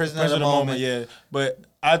at the prisoner of the moment. Yeah. But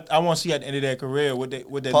I want to see at the end of their career what they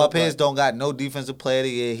Paul look Pierce like. don't got no defensive player of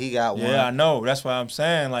the year. He got one. Yeah, I know. That's why I'm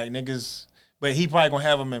saying like niggas. But he probably gonna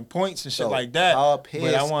have them in points and shit like that. Paul Pierce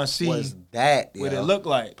but I want to see what it look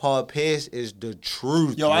like. Paul Pierce is the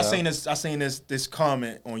truth. Yo, I seen this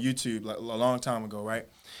comment on YouTube like a long time ago, right?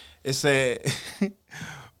 It said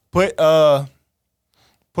put Kobe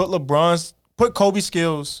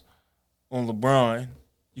skills on LeBron,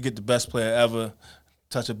 you get the best player ever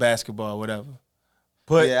touch a basketball, whatever.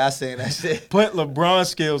 I seen that shit. Put LeBron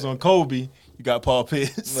skills on Kobe, you got Paul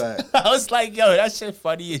Pierce. Right. I was like, yo, that shit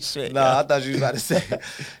funny as shit. No, yo. I thought you was about to say,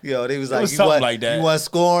 yo, they was like, was something like that. You want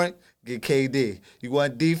scoring? Get KD. You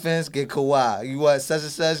want defense? Get Kawhi. You want such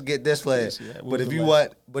and such? Get this player. Yeah, but if you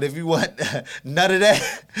want none of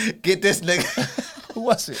that, get this nigga. Who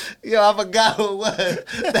was it? Yo, I forgot who it was.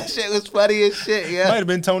 That shit was funny as shit, yeah. Might have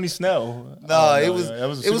been Tony Snell. No, it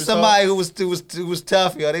was somebody who was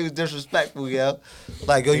tough, yo. They was disrespectful, yo.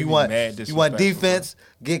 Like, yo, you want defense,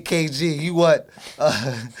 get KG. You want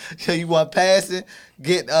passing,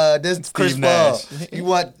 get this Steve Chris Nash. Paul. You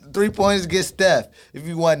want 3-pointers, get Steph. If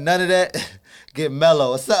you want none of that, get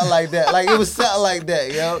Melo or something like that. Like, it was something like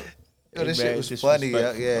that, yo. Yo, this shit was funny,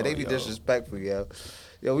 yo. Yeah, they be disrespectful, yo.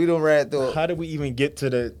 Yo, we don't ran through. How did we even get to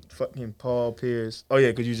the fucking Paul Pierce? Oh yeah,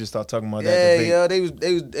 because you just started talking about that debate. Yeah, yo,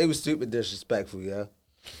 they was super disrespectful, yo.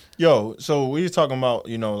 Yo, so we was talking about,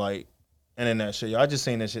 like internet shit. Yo, I just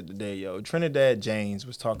seen that shit today, yo. Trinidad James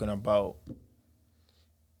was talking about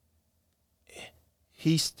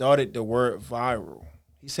he started the word viral.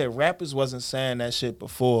 He said rappers wasn't saying that shit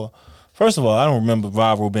before. First of all, I don't remember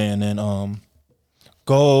viral being in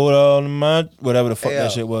Gold on my whatever the fuck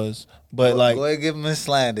that shit was. But go ahead and give him a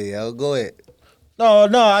slander, yo. Go ahead.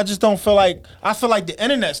 No, I just don't feel like. I feel like the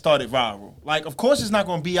internet started viral. Like, of course, it's not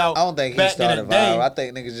gonna be out. I don't think he started viral. I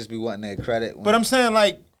think niggas just be wanting their credit. But I'm saying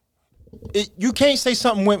like, you can't say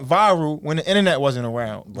something went viral when the internet wasn't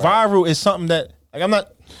around. Right. Viral is something that like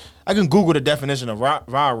I can Google the definition of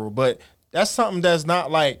viral, but that's something that's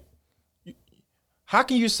not like. How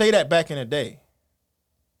can you say that back in the day?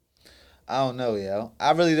 I don't know, yo.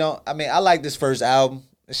 I really don't. I mean, I like this first album.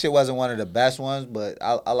 This shit wasn't one of the best ones, but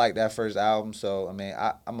I like that first album. So, I mean,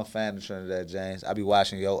 I'm a fan of Trinidad James. I be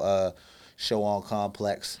watching your show on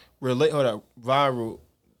Complex. Hold up. Viral.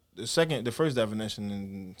 The first definition,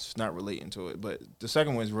 and it's not relating to it, but the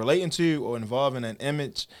second one is relating to or involving an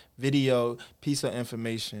image, video, piece of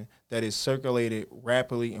information that is circulated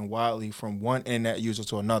rapidly and widely from one internet user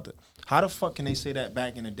to another. How the fuck can they say that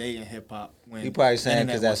back in the day in hip hop? He probably saying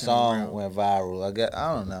because that song went viral.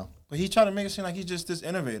 I don't know. But he tried to make it seem like he's just this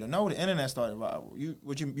innovator. No, the internet started viral.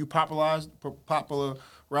 You popularized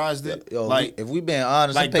it. Yo, like if we being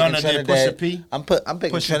honest, like I'm picking Trinidad. I'm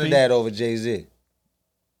picking Trinidad over Jay-Z.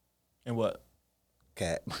 And what?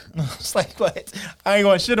 Cat. It's like what? I ain't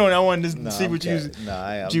gonna shit on it. I wanted to see what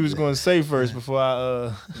you was gonna say first before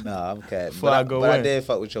I Nah, I'm Cat. Before I go in. I did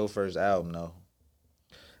fuck with your first album though.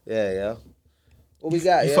 Yeah. What we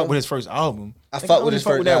got? You fuck with his first album. I fuck with his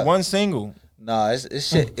first that album. one single. Nah, it's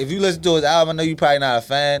shit. If you listen to his album, I know you probably not a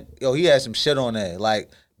fan. Yo, he had some shit on there. Like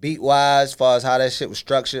beat wise, as far as how that shit was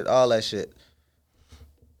structured, all that shit.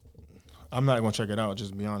 I'm not gonna check it out,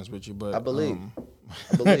 just to be honest with you. But I believe.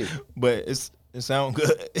 But it sounds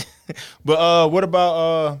good. But what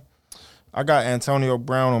about I got Antonio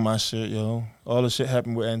Brown on my shit, yo. All the shit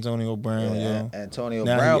happened with Antonio Brown, yo. Antonio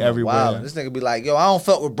now Brown everywhere. Wild. This nigga be like, yo, I don't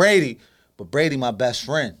fuck with Brady, but Brady my best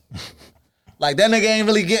friend. Like, that nigga ain't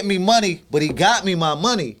really getting me money, but he got me my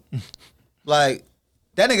money. Like,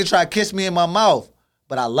 that nigga try to kiss me in my mouth,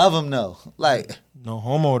 but I love him though. Like, no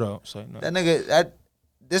homo though. Say no. That nigga,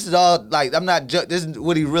 this is all, like, I'm not, this is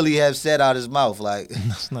what he really have said out his mouth. Like,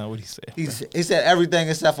 that's not what he said. He said everything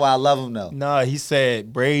except for I love him though. Nah, he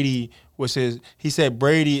said Brady was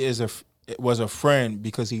Brady was a friend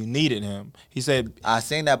because he needed him. He said, I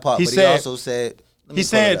seen that part, he also said, he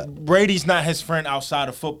said Brady's not his friend outside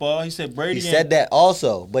of football. He said Brady. He said that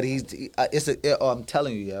also, but I'm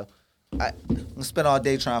telling you, yo, I'm gonna spend all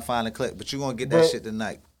day trying to find a clip, but you're gonna get that shit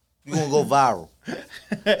tonight. You're gonna go viral.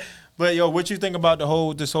 But yo, what you think about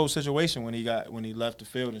this whole situation when he left the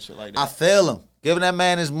field and shit like that? I feel him. Giving that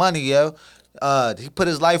man his money, yo. He put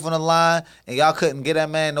his life on the line, and y'all couldn't get that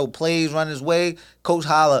man no plays run his way. Coach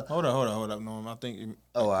holla. Hold up, Norm. I think you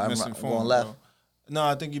I'm misinformed. going left. Bro. No,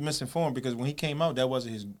 I think you misinformed because when he came out, that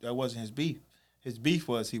wasn't his beef. His beef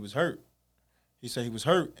was he was hurt. He said he was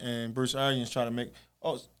hurt, and Bruce Arians tried to make.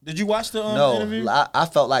 Oh, did you watch the interview? No, I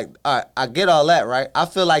felt like all right. I get all that, right? I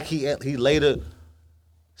feel like he later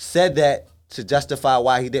said that to justify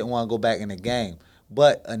why he didn't want to go back in the game,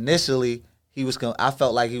 but initially. I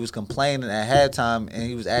felt like he was complaining at halftime, and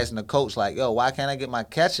he was asking the coach, like, yo, why can't I get my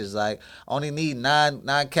catches? Like, I only need 10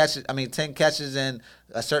 catches and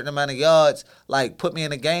a certain amount of yards. Like, put me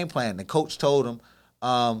in a game plan. The coach told him,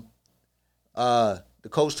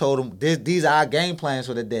 these are our game plans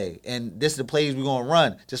for the day, and this is the plays we're going to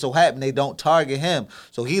run. Just so happen they don't target him.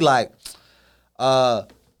 So he like, well,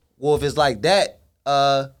 if it's like that,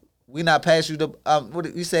 we not pass you the, what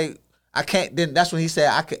did he say? I can't, then that's when he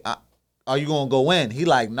said, are you gonna go in? He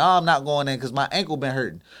like, no, I'm not going in because my ankle been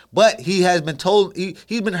hurting. But he has been told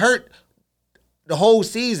he's been hurt the whole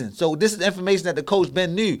season. So this is information that the coach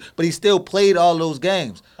Ben knew, but he still played all those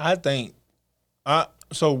games. I think,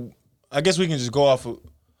 so I guess we can just go off of.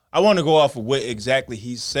 I want to go off of what exactly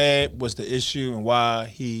he said was the issue and why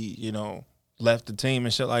he, left the team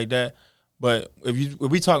and shit like that. But if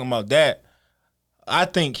we talking about that, I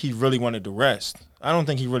think he really wanted to rest. I don't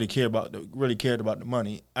think he really cared about the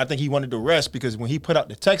money. I think he wanted to rest because when he put out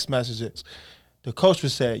the text messages, the coach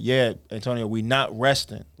was said, "Yeah, Antonio, we not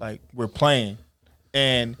resting. Like we're playing,"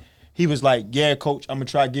 and he was like, "Yeah, coach, I'm gonna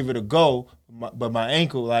try to give it a go, but my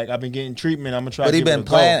ankle, like I've been getting treatment. I'm gonna try." But he been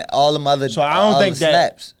playing all them other. So I don't think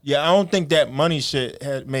that. Snaps. Yeah, I don't think that money shit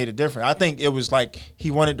had made a difference. I think it was like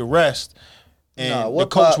he wanted to rest. And the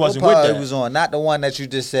coach wasn't with that. He was on, not the one that you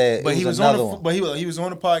just said. But he was another on. But he was on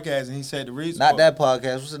the podcast, and he said the reason. Not that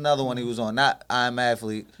podcast. What's another one he was on? Not I'm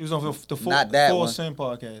Athlete. He was on the Full Sin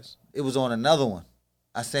podcast. It was on another one.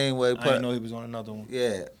 I seen where he put. I didn't know he was on another one.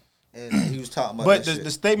 Yeah, and he was talking about. But the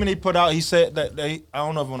statement he put out, he said that I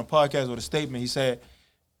don't know if on a podcast or the statement he said.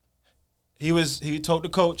 He told the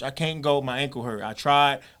coach, I can't go. My ankle hurt. I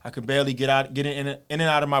tried. I could barely get in and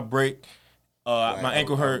out of my break. My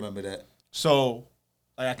ankle hurt. I remember that. So.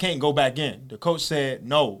 Like, I can't go back in. The coach said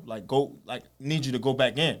no. Like need you to go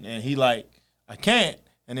back in, and he like I can't.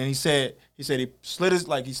 And then he said he slit his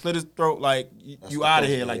throat like you out of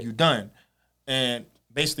here, like you done. And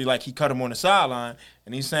basically like he cut him on the sideline,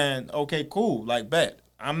 and he's saying okay, cool, like bet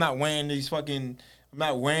I'm not wearing I'm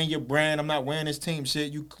not wearing your brand, I'm not wearing this team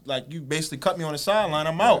shit. You basically cut me on the sideline,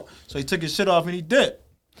 I'm out. So he took his shit off and he dipped.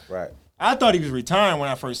 Right. I thought he was retiring when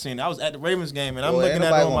I first seen it. I was at the Ravens game, and I'm looking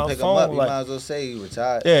at it on my phone. You might as well say he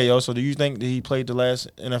retired. Yeah, yo. So do you think that he played the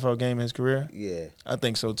last NFL game in his career? Yeah. I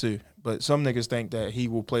think so, too. But some niggas think that he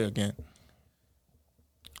will play again.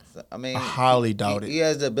 I mean, I highly doubt it. He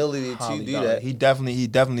has the ability to do that. He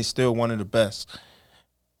definitely still one of the best.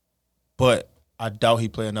 But I doubt he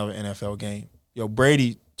play another NFL game. Yo,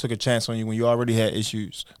 Brady took a chance on you when you already had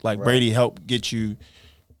issues. Like, right. Brady helped get you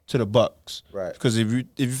to the Bucks, right? Because if you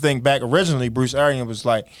think back, originally Bruce Arians was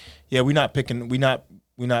like, "Yeah, we're not picking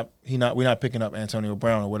up Antonio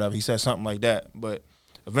Brown or whatever." He said something like that, but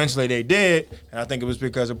eventually they did, and I think it was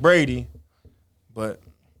because of Brady. But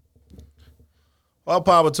all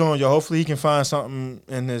power to him, yo. Hopefully he can find something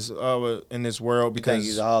in this world because you think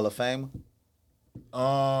he's a Hall of Famer.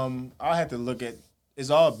 I'll have to look at. It's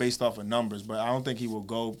all based off of numbers, but I don't think he will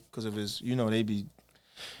go because of his.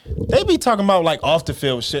 They be talking about like off the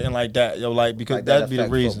field shit and like that, yo, like because like that'd be the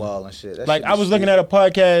reason. And shit. That like shit I was looking at a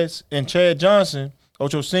podcast and Chad Johnson,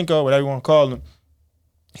 Ocho Cinco, whatever you want to call him,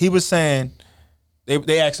 he was saying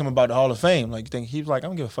they asked him about the Hall of Fame. Like he was like, I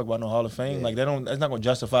don't give a fuck about no Hall of Fame. Yeah. Like that's not gonna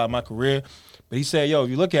justify my career. But he said, yo,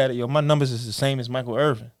 if you look at it, yo, my numbers is the same as Michael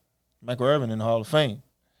Irvin. Michael Irvin in the Hall of Fame.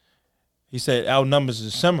 He said our numbers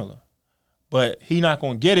is similar. But he not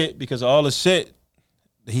gonna get it because of all the shit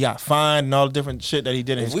he got fined and all the different shit that he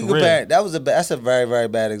did in his career. That's a very, very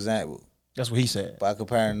bad example. That's what he said. By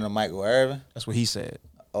comparing him to Michael Irvin? That's what he said.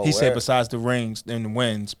 He said besides the rings and the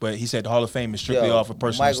wins, but he said the Hall of Fame is strictly off of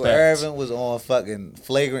personal stats. Michael Irvin was on fucking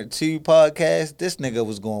Flagrant 2 podcast. This nigga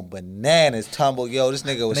was going bananas. This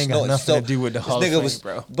nigga was snorting. Nothing to do with the Hall of Fame,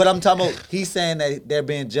 bro. But I'm talking about, he's saying that they're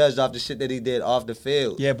being judged off the shit that he did off the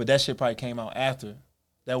field. Yeah, but that shit probably came out after.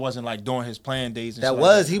 That wasn't like during his playing days.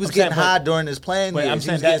 And he was getting high during his playing days. I'm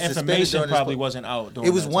saying that information probably wasn't out.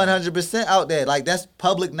 It was 100% out there. Like that's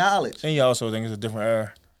public knowledge. And you also think it's a different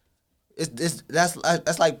era.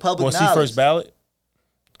 That's like public knowledge. Was he first ballot?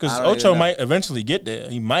 Because Ocho might eventually get there.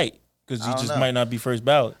 He might. because he just might not be first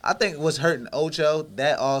ballot. I think what's hurting Ocho,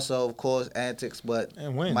 that also, of course, antics, but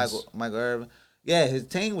and wins. Michael Irvin. Yeah, his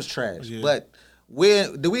team was trash. Yeah. But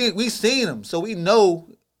we seen him, so we know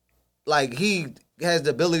like he has the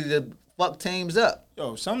ability to fuck teams up.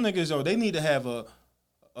 Yo, some niggas, they need to have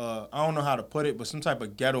I don't know how to put it, but some type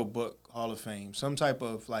of ghetto book Hall of Fame, some type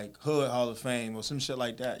of like hood Hall of Fame or some shit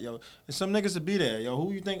like that, yo. And some niggas would be there, yo.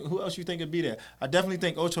 Who else you think would be there? I definitely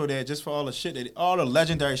think Ocho there just for all the shit all the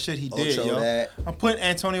legendary shit he did, yo. That. I'm putting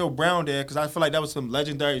Antonio Brown there because I feel like that was some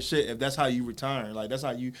legendary shit. If that's how you retire, like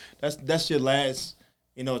that's your last,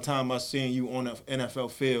 time I seeing you on the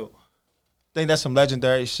NFL field. I think that's some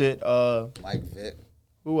legendary shit. Mike Vick.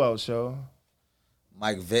 Who else, yo?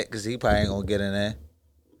 Mike Vick, because he probably ain't gonna get in there.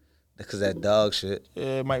 Because that dog shit.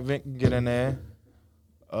 Yeah, Mike Vick can get in there.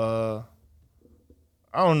 I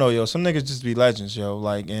don't know, yo. Some niggas just be legends, yo.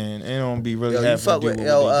 Like, and it don't be really having to do with what they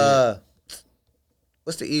did.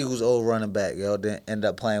 What's the Eagles' old running back, yo? Then end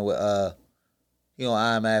up playing with,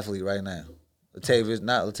 I'm athlete right now. Not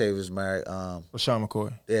Latavius Murray. Rashawn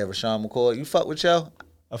McCoy. Yeah, Rashawn McCoy. You fuck with yo?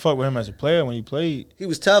 I fucked with him as a player when he played. He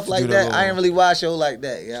was tough like that. I ain't really watch yo like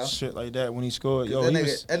that, yo. Shit like that when he scored. Yo,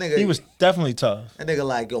 he was definitely tough. That nigga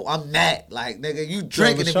like, yo, I'm that. Like, nigga, you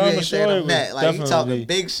drinking if you ain't saying I'm that. Like, he talking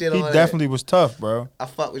big shit on that. He definitely was tough, bro. I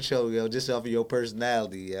fuck with yo, just off of your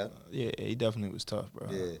personality, yo. Yeah, he definitely was tough, bro.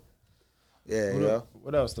 Yeah, yo.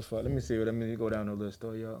 What else the fuck? Let me go down the list,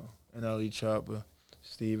 though, yo. NLE Chopper,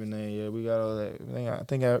 Steven there, yeah, we got all that. I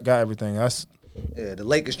think I got everything. Yeah, the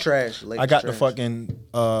Lakers trash. I got the fucking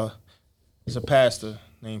it's a pastor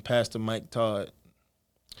named Pastor Mike Todd.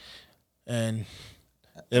 And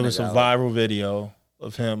there was some viral video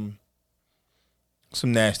of him,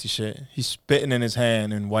 some nasty shit. He's spitting in his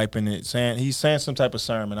hand and wiping it, he's saying some type of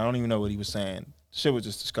sermon. I don't even know what he was saying. Shit was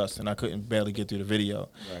just disgusting. I couldn't barely get through the video.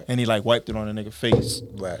 Right. And he like wiped it on the nigga face.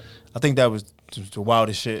 Right. I think that was just the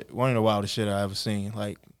wildest shit. One of the wildest shit I ever seen.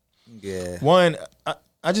 Like, yeah. One,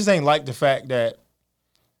 I just ain't like the fact that,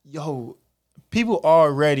 yo, people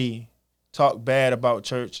already talk bad about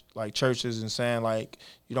churches and saying like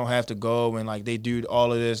you don't have to go and like they do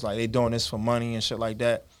all of this, like they doing this for money and shit like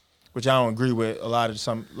that, which I don't agree with a lot of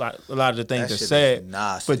the things that's said.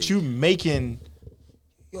 But you making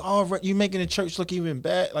the church look even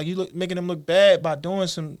bad, like making them look bad by doing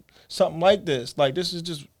something like this. Like this is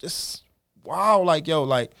just wow. Like yo,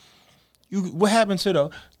 like. What happened to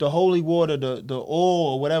the holy water, the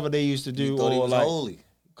oil or whatever they used to do? You thought it was holy.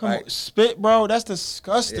 Come on, spit, bro. That's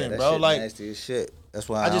disgusting, that bro. Shit like nasty as shit. That's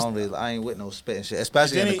why I ain't with no spitting shit,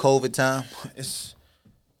 especially in the COVID time. It's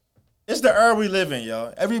the era we live in,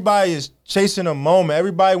 yo. Everybody is chasing a moment.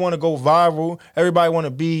 Everybody want to go viral. Everybody want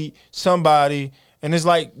to be somebody, and it's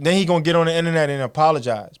like then he gonna get on the internet and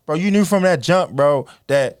apologize, bro. You knew from that jump, bro,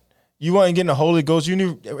 that. You wasn't getting the Holy Ghost. You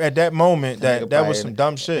knew at that moment that was some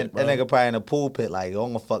dumb shit. That nigga probably in the pulpit like, yo,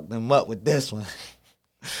 I'm gonna fuck them up with this one.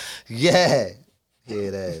 Yeah,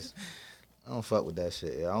 it is. I don't fuck with that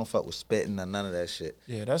shit. Yeah. I don't fuck with spitting or none of that shit.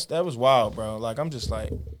 Yeah, that was wild, bro. Like I'm just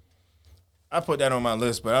like, I put that on my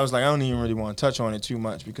list, but I was like, I don't even really want to touch on it too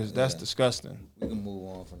much because that's disgusting. We can move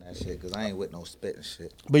on from that shit because I ain't with no spitting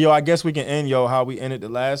shit. But yo, I guess we can end how we ended the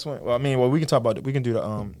last one. Well, I mean, we can talk about it. We can do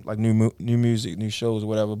the like new music, new shows or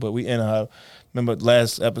whatever. But we end how. Remember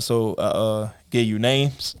last episode I gave you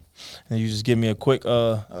names, and you just give me a quick.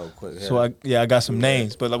 Quick. So I got some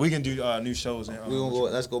names, but like we can do new shows. And, we gonna go.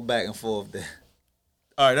 Let's go back and forth there.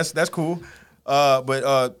 All right, that's cool.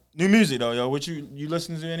 But new music though, yo. What you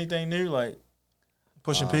listen to anything new like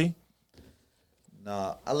Pusha P?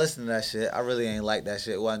 Nah, I listened to that shit. I really ain't like that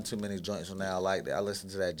shit. It wasn't too many joints on there I liked it. I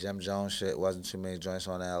listened to that Jim Jones shit. Wasn't too many joints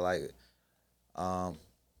on there I liked it.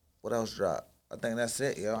 What else dropped? I think that's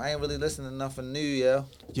it, yo. I ain't really listening to nothing new, yo.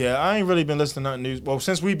 Yeah, I ain't really been listening to nothing new. Well,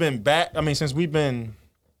 since we've been back, since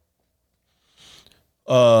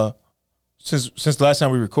the last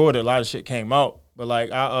time we recorded, a lot of shit came out. But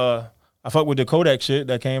like I fuck with the Kodak shit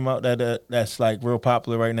that came out that's like real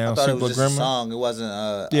popular right now. I thought it was just a song. It wasn't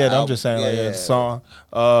I'm just saying it's a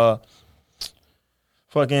song.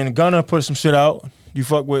 Fucking Gunna put some shit out. You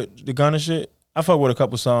fuck with the Gunna shit? I fuck with a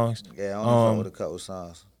couple songs. Yeah, I only fuck with a couple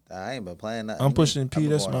songs. I ain't been playing that. I'm pushing P.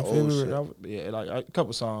 That's my favorite. Like a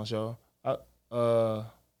couple songs, yo. A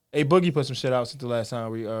Boogie put some shit out since the last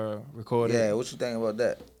time we recorded. Yeah, what you think about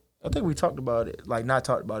that? I think we talked about it. Like not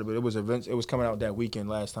talked about it, but it was coming out that weekend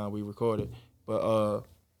last time we recorded. But A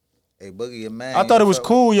Boogie, man. I thought it was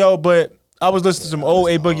cool, yo. But I was listening to some old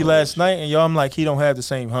A Boogie last night, and yo, I'm like, he don't have the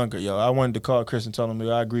same hunger, yo. I wanted to call Chris and tell him,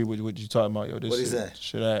 I agree with what you talking about, yo. This what is that?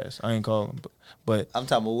 Shit ass. I ain't calling him, but I'm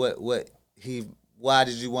talking about what Why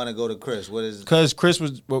did you want to go to Chris? What is? Because Chris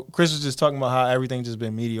was just talking about how everything just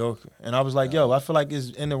been mediocre, and I was like, yo, I feel like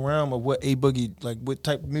it's in the realm of what A Boogie, like what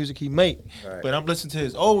type of music he make. Right. But I'm listening to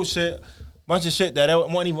his old shit, bunch of shit that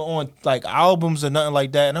wasn't even on like albums or nothing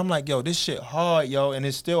like that, and I'm like, yo, this shit hard, yo, and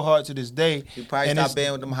it's still hard to this day. He probably and stopped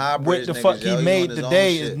being with them hybrids. What the niggas, fuck yo. he made on his own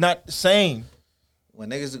today shit. is not the same.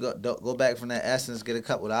 When niggas go back from that essence, get a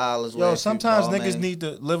couple of dollars. Yo, sometimes niggas need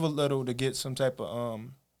to live a little to get some type of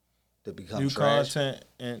to become new trash. content.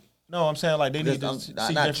 And no, I'm saying like they need to Because see not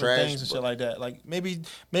different trash, things and shit but- like that. Like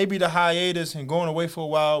maybe the hiatus and going away for a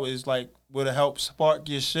while is like would have helped spark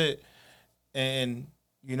your shit and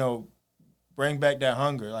bring back that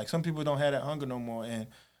hunger. Like some people don't have that hunger no more, and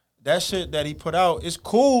that shit that he put out is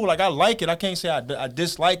cool. Like I like it. I can't say I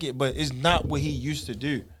dislike it, but it's not what he used to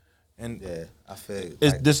do. And Yeah, I feel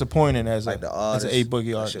it's like, disappointing as like a the as artist, an A Boogie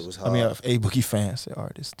that artist. shit was I mean, hard. A Boogie fan, say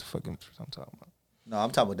artist. The fucking I'm talking about. No, I'm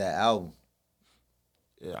talking about that album.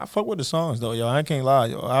 Yeah, I fuck with the songs though, yo. I can't lie,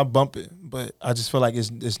 yo. I bump it, but I just feel like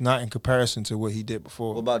it's not in comparison to what he did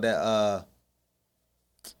before. What about that?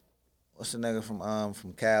 What's the nigga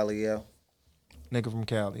from Cali, yo? Nigga from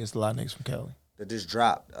Cali. It's a lot of niggas from Cali. That just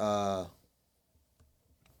dropped. Paul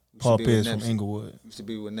Used to be with Pierce from Nipsey. Inglewood. Used to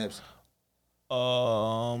be with Nipsey.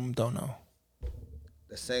 Don't know.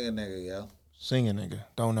 The singer nigga, yo. Singing nigga.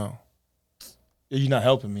 Don't know. You're not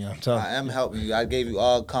helping me. I'm telling I you. am helping you. I gave you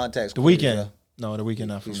all context. The clues, Weeknd. yo. No, the Weeknd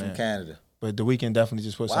not from He's there. from Canada. But the Weeknd definitely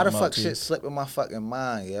just put Why the something fuck out too. shit slip in my fucking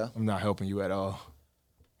mind, yo? I'm not helping you at all.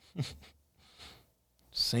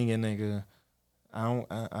 Singing nigga. I don't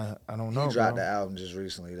know. He dropped bro. the album just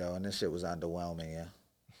recently though, and this shit was underwhelming, yeah.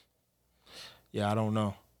 Yeah, I don't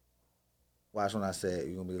know. Watch when I said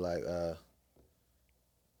you're gonna be like,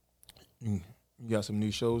 You got some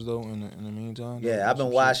new shows though in the meantime? yeah, I've been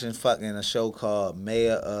Some watching fucking a show called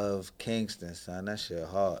Mayor of Kingston, son. That shit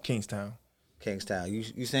hard. shit? Kingstown. Kingstown.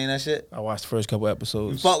 You seen that shit? I watched the first couple You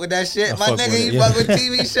episodes. fuck with that shit? I My fuck with nigga, it, you yeah. fuck with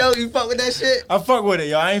TV show? You fuck with that shit? I fuck with it,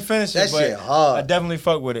 yo. I ain't finished That it, but shit hard. I definitely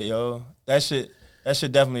fuck with it, yo. That shit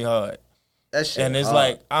definitely hard. That shit And it's hard.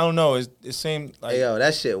 like I don't know. It seemed like Hey, yo,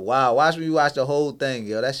 that shit wild. Watch me watch the whole thing,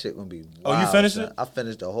 yo. That shit gonna be wild. Oh, you finished son. it? I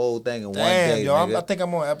finished the whole thing in one damn, day, yo. nigga. I think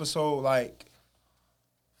I'm on episode like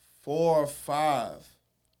 4 or 5.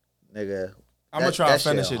 Nigga. I'm gonna That- try to that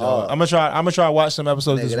finish shit it though. hard. I'm gonna try to watch some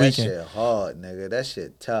episodes Nigga, this that weekend. shit hard, nigga. That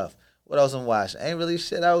shit tough. What else I'm watching? Ain't really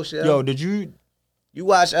shit out, shit. Yo, did you? You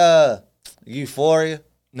watch Euphoria?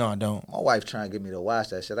 No, I don't. My wife trying to get me to watch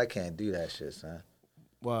that shit. I can't do that shit, son.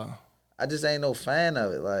 Wow. I just ain't no fan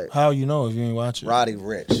of it. Like How you know if you ain't watch it? Roddy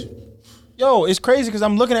Rich. Yo, it's crazy because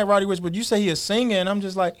I'm looking at Roddy Rich, but you say he a singer, and I'm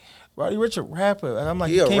just like, Roddy Rich a rapper. And I'm like,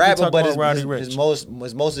 He you a can't rapper, be talking but about his, Roddy his, Rich. his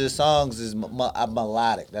most of his songs is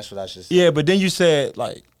melodic. That's what I should say. Yeah, but then you said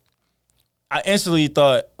like, I instantly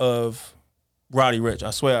thought of Roddy Rich.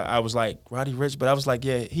 I swear, I was like Roddy Rich, but I was like,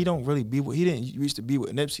 yeah, he don't really be with. He didn't used to be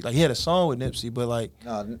with Nipsey. Like he had a song with Nipsey, but like,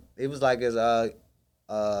 No, it was like his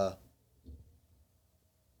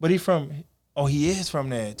but he from. Oh, he is from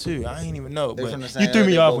there too. I ain't even know. They But from the you same threw area,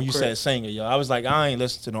 me they off both when you Crips. said singer, yo. I was like, I ain't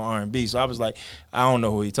listen to no R&B, so I was like, I don't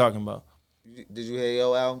know who he talking about. Did you hear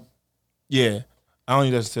your album? Yeah, I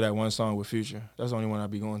only listen to that one song with Future. That's the only one I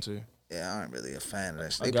be going to. Yeah, I ain't really a fan of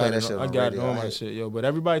that shit. I They got play it. that shit I on got it radio. on my shit, yo. But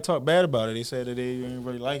everybody talked bad about it. They said that they didn't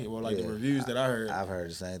really like it. Well, like Yeah, the reviews that I heard, I've heard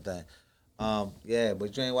the same thing. Yeah,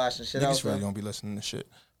 but you ain't watching shit niggas else. really man? don't be listening to shit.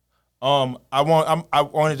 I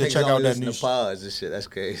wanted to Niggas check only out that listen new. to pods and shit. That's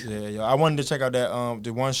crazy. Yeah, yo. I wanted to check out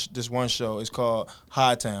that this one show. It's called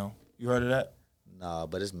High Town. You heard of that? Nah,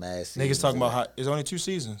 but it's mad. Niggas talking about how it's only 2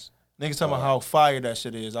 seasons. Niggas talking about how fire that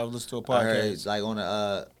shit is. I was listening to a I heard podcast. it's like on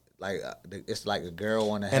the it's like a girl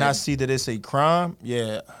on the head. And I see that it's a crime,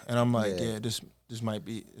 yeah. And I'm like, Yeah. yeah, this might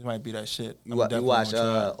be that shit. You, I'm you definitely watch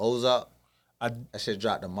gonna try it. Ozark? I That shit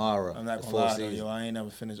dropped tomorrow. I'm not the gonna full lie though, season. yo. I ain't never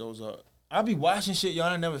finished Ozark. I be watching shit, yo.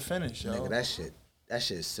 I never finish, yo. Nigga, that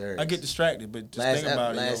shit's serious. I get distracted, but just last think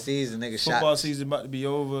about it, yo. last season, nigga Football shot. season about to be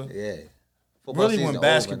over. Yeah. Football Really, season when over,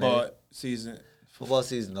 basketball nigga. season Football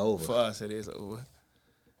season over. for us, it is over.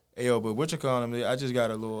 Hey, yo, but what you calling them? I just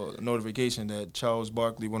got a little notification that Charles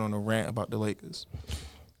Barkley went on a rant about the Lakers.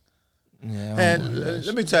 Yeah, And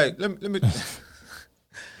let me tell you, let me.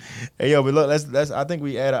 hey, yo, but look, let's. I think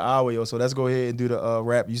we add an hour, yo. So let's go ahead and do the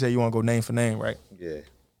rap. You say you want to go name for name, right? Yeah.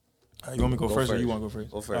 You want me to go Go first, or you first. want to go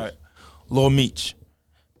first? Go first. All right. Lil Meech.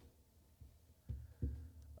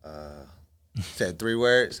 Said 3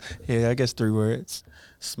 words. Yeah, I guess 3 words.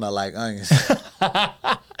 Smell like onions.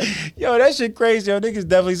 Yo, that shit crazy, yo. Niggas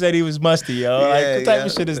definitely said he was musty, yo. Like, Yeah, what type yeah.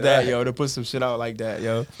 of shit is that, yo? To put some shit out like that,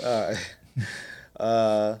 yo. All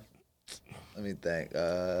right. Let me think.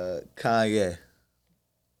 Kanye.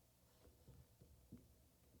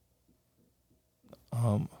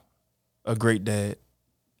 a great dad.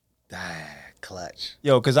 Clutch.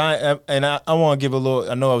 Yo, because I want to give a little.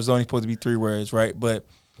 I know I was only supposed to be 3 words, right? But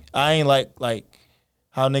I ain't like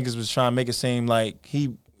how niggas was trying to make it seem like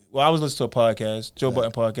he. Well, I was listening to a podcast, Joe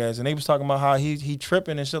Budden podcast, and they was talking about how he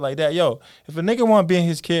tripping and shit like that. Yo, if a nigga want to be in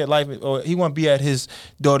his kid life or he want to be at his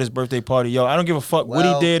daughter's birthday party, yo, I don't give a fuck what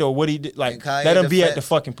he did or what he did. Like, let him be at the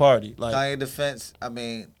fucking party. Like, Kanye defense, I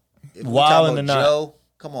mean, if wilding or not. Joe,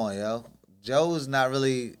 come on, yo. Joe is not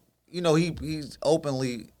really, he's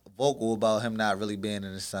openly vocal about him not really being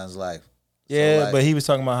in his son's life. Yeah, so but he was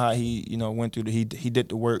talking about how he, went through he did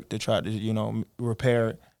the work to try to, repair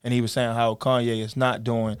it. And he was saying how Kanye is not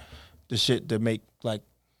doing the shit to make, like,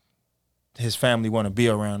 his family want to be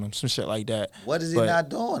around him, some shit like that. What is he not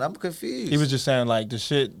doing? I'm confused. He was just saying, like, the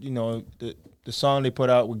shit, the song they put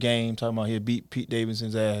out with Game, talking about he beat Pete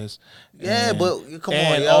Davidson's ass. Yeah, but come on,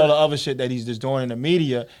 and yo. all the other shit that he's just doing in the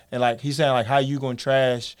media. And, like, he's saying, like, how you gonna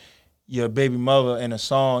trash your baby mother in a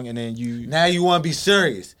song and then you... Now you want to be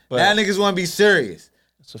serious. Now niggas want to be serious.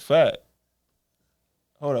 It's a fact.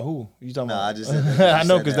 Hold on, who you talking about? I just said that. I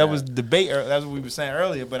know, because that was debate. That's what we were saying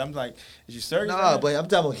earlier. But I'm like, is you serious? No, but I'm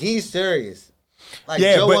talking about he's serious. Like,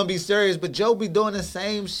 Joe want to be serious, but Joe be doing the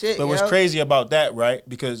same shit. But what's crazy about that, right?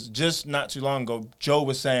 Because just not too long ago, Joe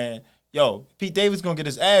was saying, yo, Pete Davidson gonna get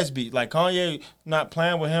his ass beat. Like, Kanye not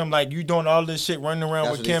playing with him. Like, you doing all this shit, running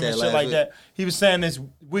around with Kim and shit like that. He was saying this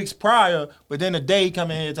weeks prior, but then the day he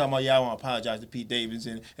come in here talking about, yeah, I want to apologize to Pete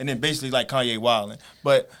Davidson. And then basically like Kanye wilding.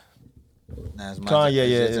 But... Nah, Kanye,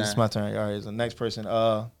 it's my turn. All right, it's the next person.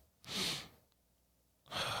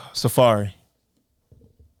 Safari.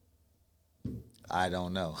 I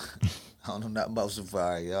don't know. I don't know nothing about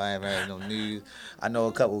Safari. Yo, I haven't heard no news. I know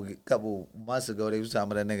a couple months ago they was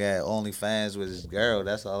talking about that nigga had OnlyFans with his girl.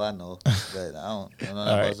 That's all I know. But I don't know nothing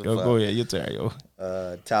about Safari. Go ahead. Your turn,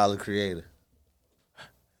 yo. Tyler, Creator.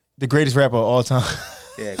 The greatest rapper of all time.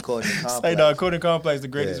 Yeah, Courtney Complex. Say no, Courtney Complex, the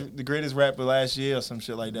greatest rapper last year or some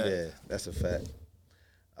shit like that. Yeah, that's a fact.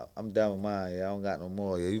 I'm done with mine. Yeah, I don't got no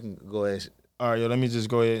more. Yeah, you can go ahead. All right, yo, let me just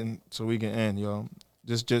go ahead so we can end, yo.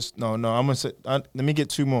 No, I'm gonna say. Let me get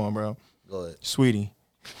 2 more, bro. Go ahead, Sweetie.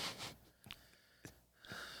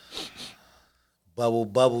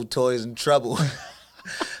 Bubble, toys and trouble.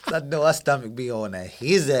 I know our stomach be on that.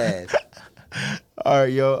 His ass. All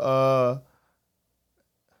right, yo.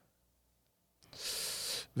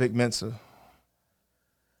 Vic Mensa.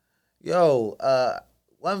 Yo,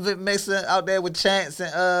 one Vic Mensa out there with Chance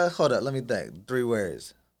and hold up, let me think. 3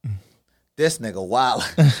 words. This nigga wild.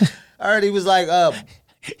 I heard he was like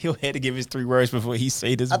he had to give his 3 words before he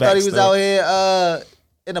say this. I thought he was out here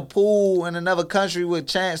in a pool in another country with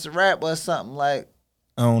Chance the Rapper or something like.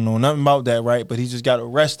 I don't know nothing about that, right? But he just got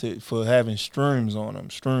arrested for having shrooms on him.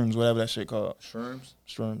 Shrooms, whatever that shit called.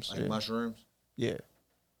 Shrooms, like mushrooms. Yeah,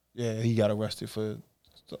 he got arrested for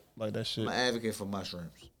like that shit. I'm an advocate for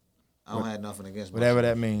mushrooms. I don't have nothing against whatever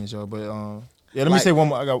mushrooms. that means, yo. But yeah, let me say one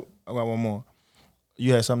more. I got one more.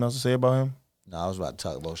 You had something else to say about him? No, I was about to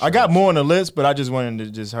talk about shrooms. I got more on the list, but I just wanted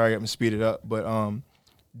to just hurry up and speed it up. But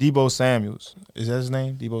Debo Samuels, is that his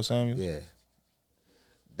name? Debo Samuels? Yeah.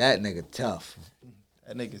 That nigga tough.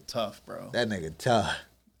 That nigga tough, bro. That nigga tough.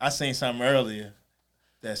 I seen something earlier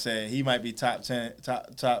that said he might be top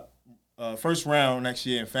first round next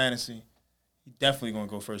year in fantasy. He definitely gonna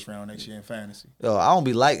go first round next year in fantasy. Yo, I don't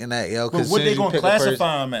be liking that, yo. But what they gonna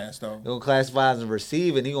classify him as, though? They gonna classify him as a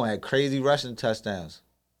receiver, and he gonna have crazy rushing touchdowns.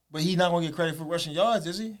 But he not gonna get credit for rushing yards,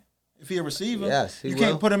 is he? If he a receiver, yes, he you will.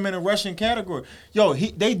 can't put him in a rushing category. Yo,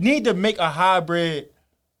 they need to make a hybrid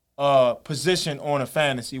position on a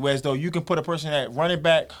fantasy, whereas though you can put a person at running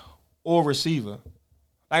back or receiver.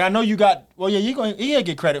 Like I know you got, he gonna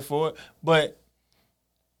get credit for it, but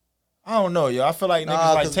I don't know, yo. I feel like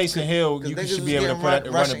niggas like Taysom Hill, you should be able to put at the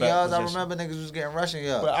running back yards. position. I remember niggas was getting rushing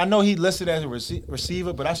yards. But I know he listed as a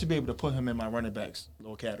receiver, but I should be able to put him in my running backs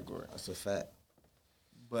little category. That's a fact.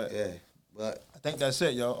 But yeah, but I think that's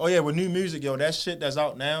it, yo. Oh yeah, with new music, yo, that shit that's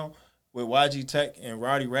out now with YG Tech and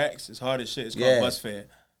Roddy Racks is hard as shit. It's called Bus Fair.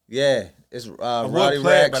 Yeah, it's Roddy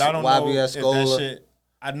Racks, but I don't YB know Escola. If that shit.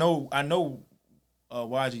 I know.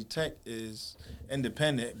 YG Tech is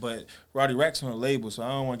independent, but Roddy Racks on the label, so I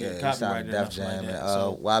don't want to get copyrighted. Def Jam and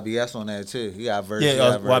YBS on there too. He got verse.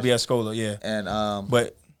 Yeah, YB Escola, yeah. And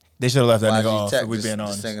but they should have left that YG nigga off. Tech If we being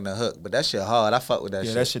honest, singing the hook, but that shit hard. I fuck with that.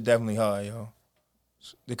 Yeah, shit. that shit definitely hard, yo.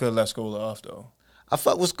 They could have left Scola off though. I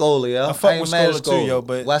fuck with Scola, yo. I fuck with Scola too, yo.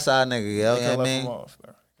 But Westside nigga, yo. They You know what I left mean? him off,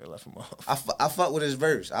 bro. They left him off. I fuck with his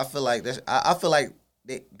verse. I feel like that's. I feel like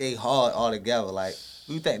they hard all together. Like,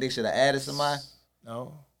 you think they should have added somebody?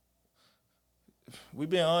 No. We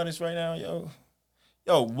being honest right now, yo.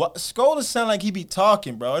 Yo, what? Skola sound like he be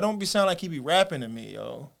talking, bro. It don't be sound like he be rapping to me,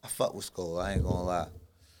 yo. I fuck with Skola. I ain't gonna lie.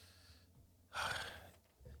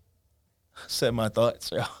 Said my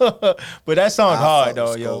thoughts, yo. But that song hard,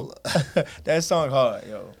 though, yo. That song hard,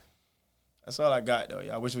 yo. That's all I got, though,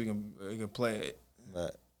 yo. I wish we can play it.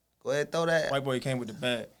 But go ahead, throw that. White Boy Came with the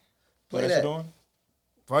Bag. Play that that. shit on?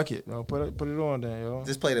 Fuck it, bro. Put it on there, yo.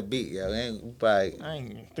 Just play the beat, yo. I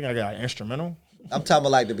ain't think I got an instrumental. I'm talking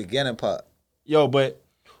about like the beginning part. Yo, but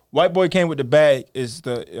White Boy Came with the Bag is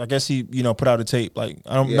I guess he, put out a tape. Like,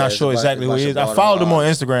 I'm not sure exactly who he is. I followed him on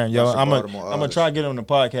Instagram, yo. I'm gonna try to get him on the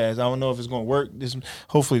podcast. I don't know if it's gonna work.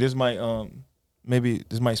 Hopefully this might maybe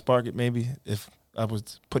this might spark it, maybe if I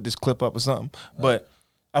was put this clip up or something. But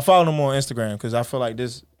I followed him on Instagram because I feel like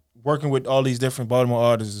this working with all these different Baltimore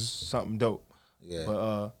artists is something dope. Yeah.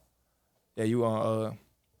 But yeah, you on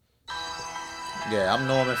Yeah, I'm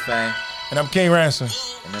Norman Fame. And I'm King Ransom.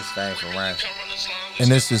 And this Fame from Ransom. And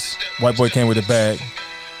this is White Boy Came with a Bag.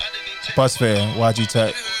 Bus Fair, YG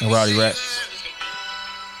Tech, and Rowdy Rats.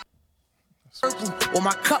 Well,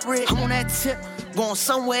 my cup red, I'm on that tip. Going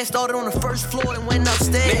somewhere, started on the first floor and went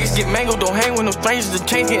upstairs. Niggas get mangled, don't hang with them strangers. The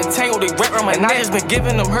chains getting tangled, they wrap around my neck. I just been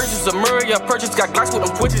giving them Hershey's, a Murray, I purchased. Got Glocks with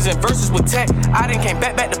them twitches and verses with tech. I done came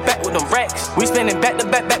back to back with them racks. We spending back to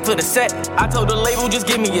back for the set. I told the label, just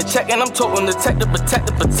give me a check. And I'm toting the tech to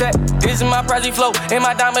protect. This is my pricey flow, and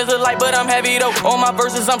my diamonds look light, but I'm heavy though. On my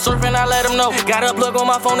verses, I'm surfing, I let them know. Got a plug on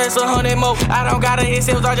my phone, that's 100 more. I don't gotta hit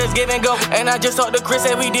sales, I just give and go. And I just talked to Chris,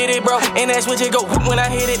 said we did it, bro. And that switch it go when I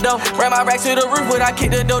hit it though. Ran my racks to the roof when I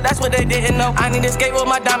kicked the door. That's what they didn't know. I need to skate with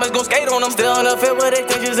my diamonds, gon' skate on them. Still on the field with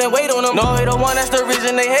extensions and wait on them. No, he don't want, that's the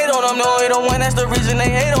reason they hate on them. No, he don't want, that's the reason they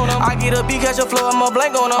hate on them. I get a beat, catch a flow, I'ma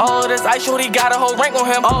blank on them. All of this ice, shorty got a whole rank on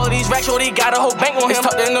him. All of these racks, shorty got a whole bank on him. It's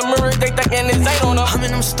tucked in the mirrors, they thinking this ain't on them. I'm in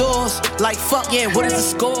them stores, like fuck yeah, what is the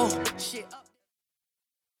score?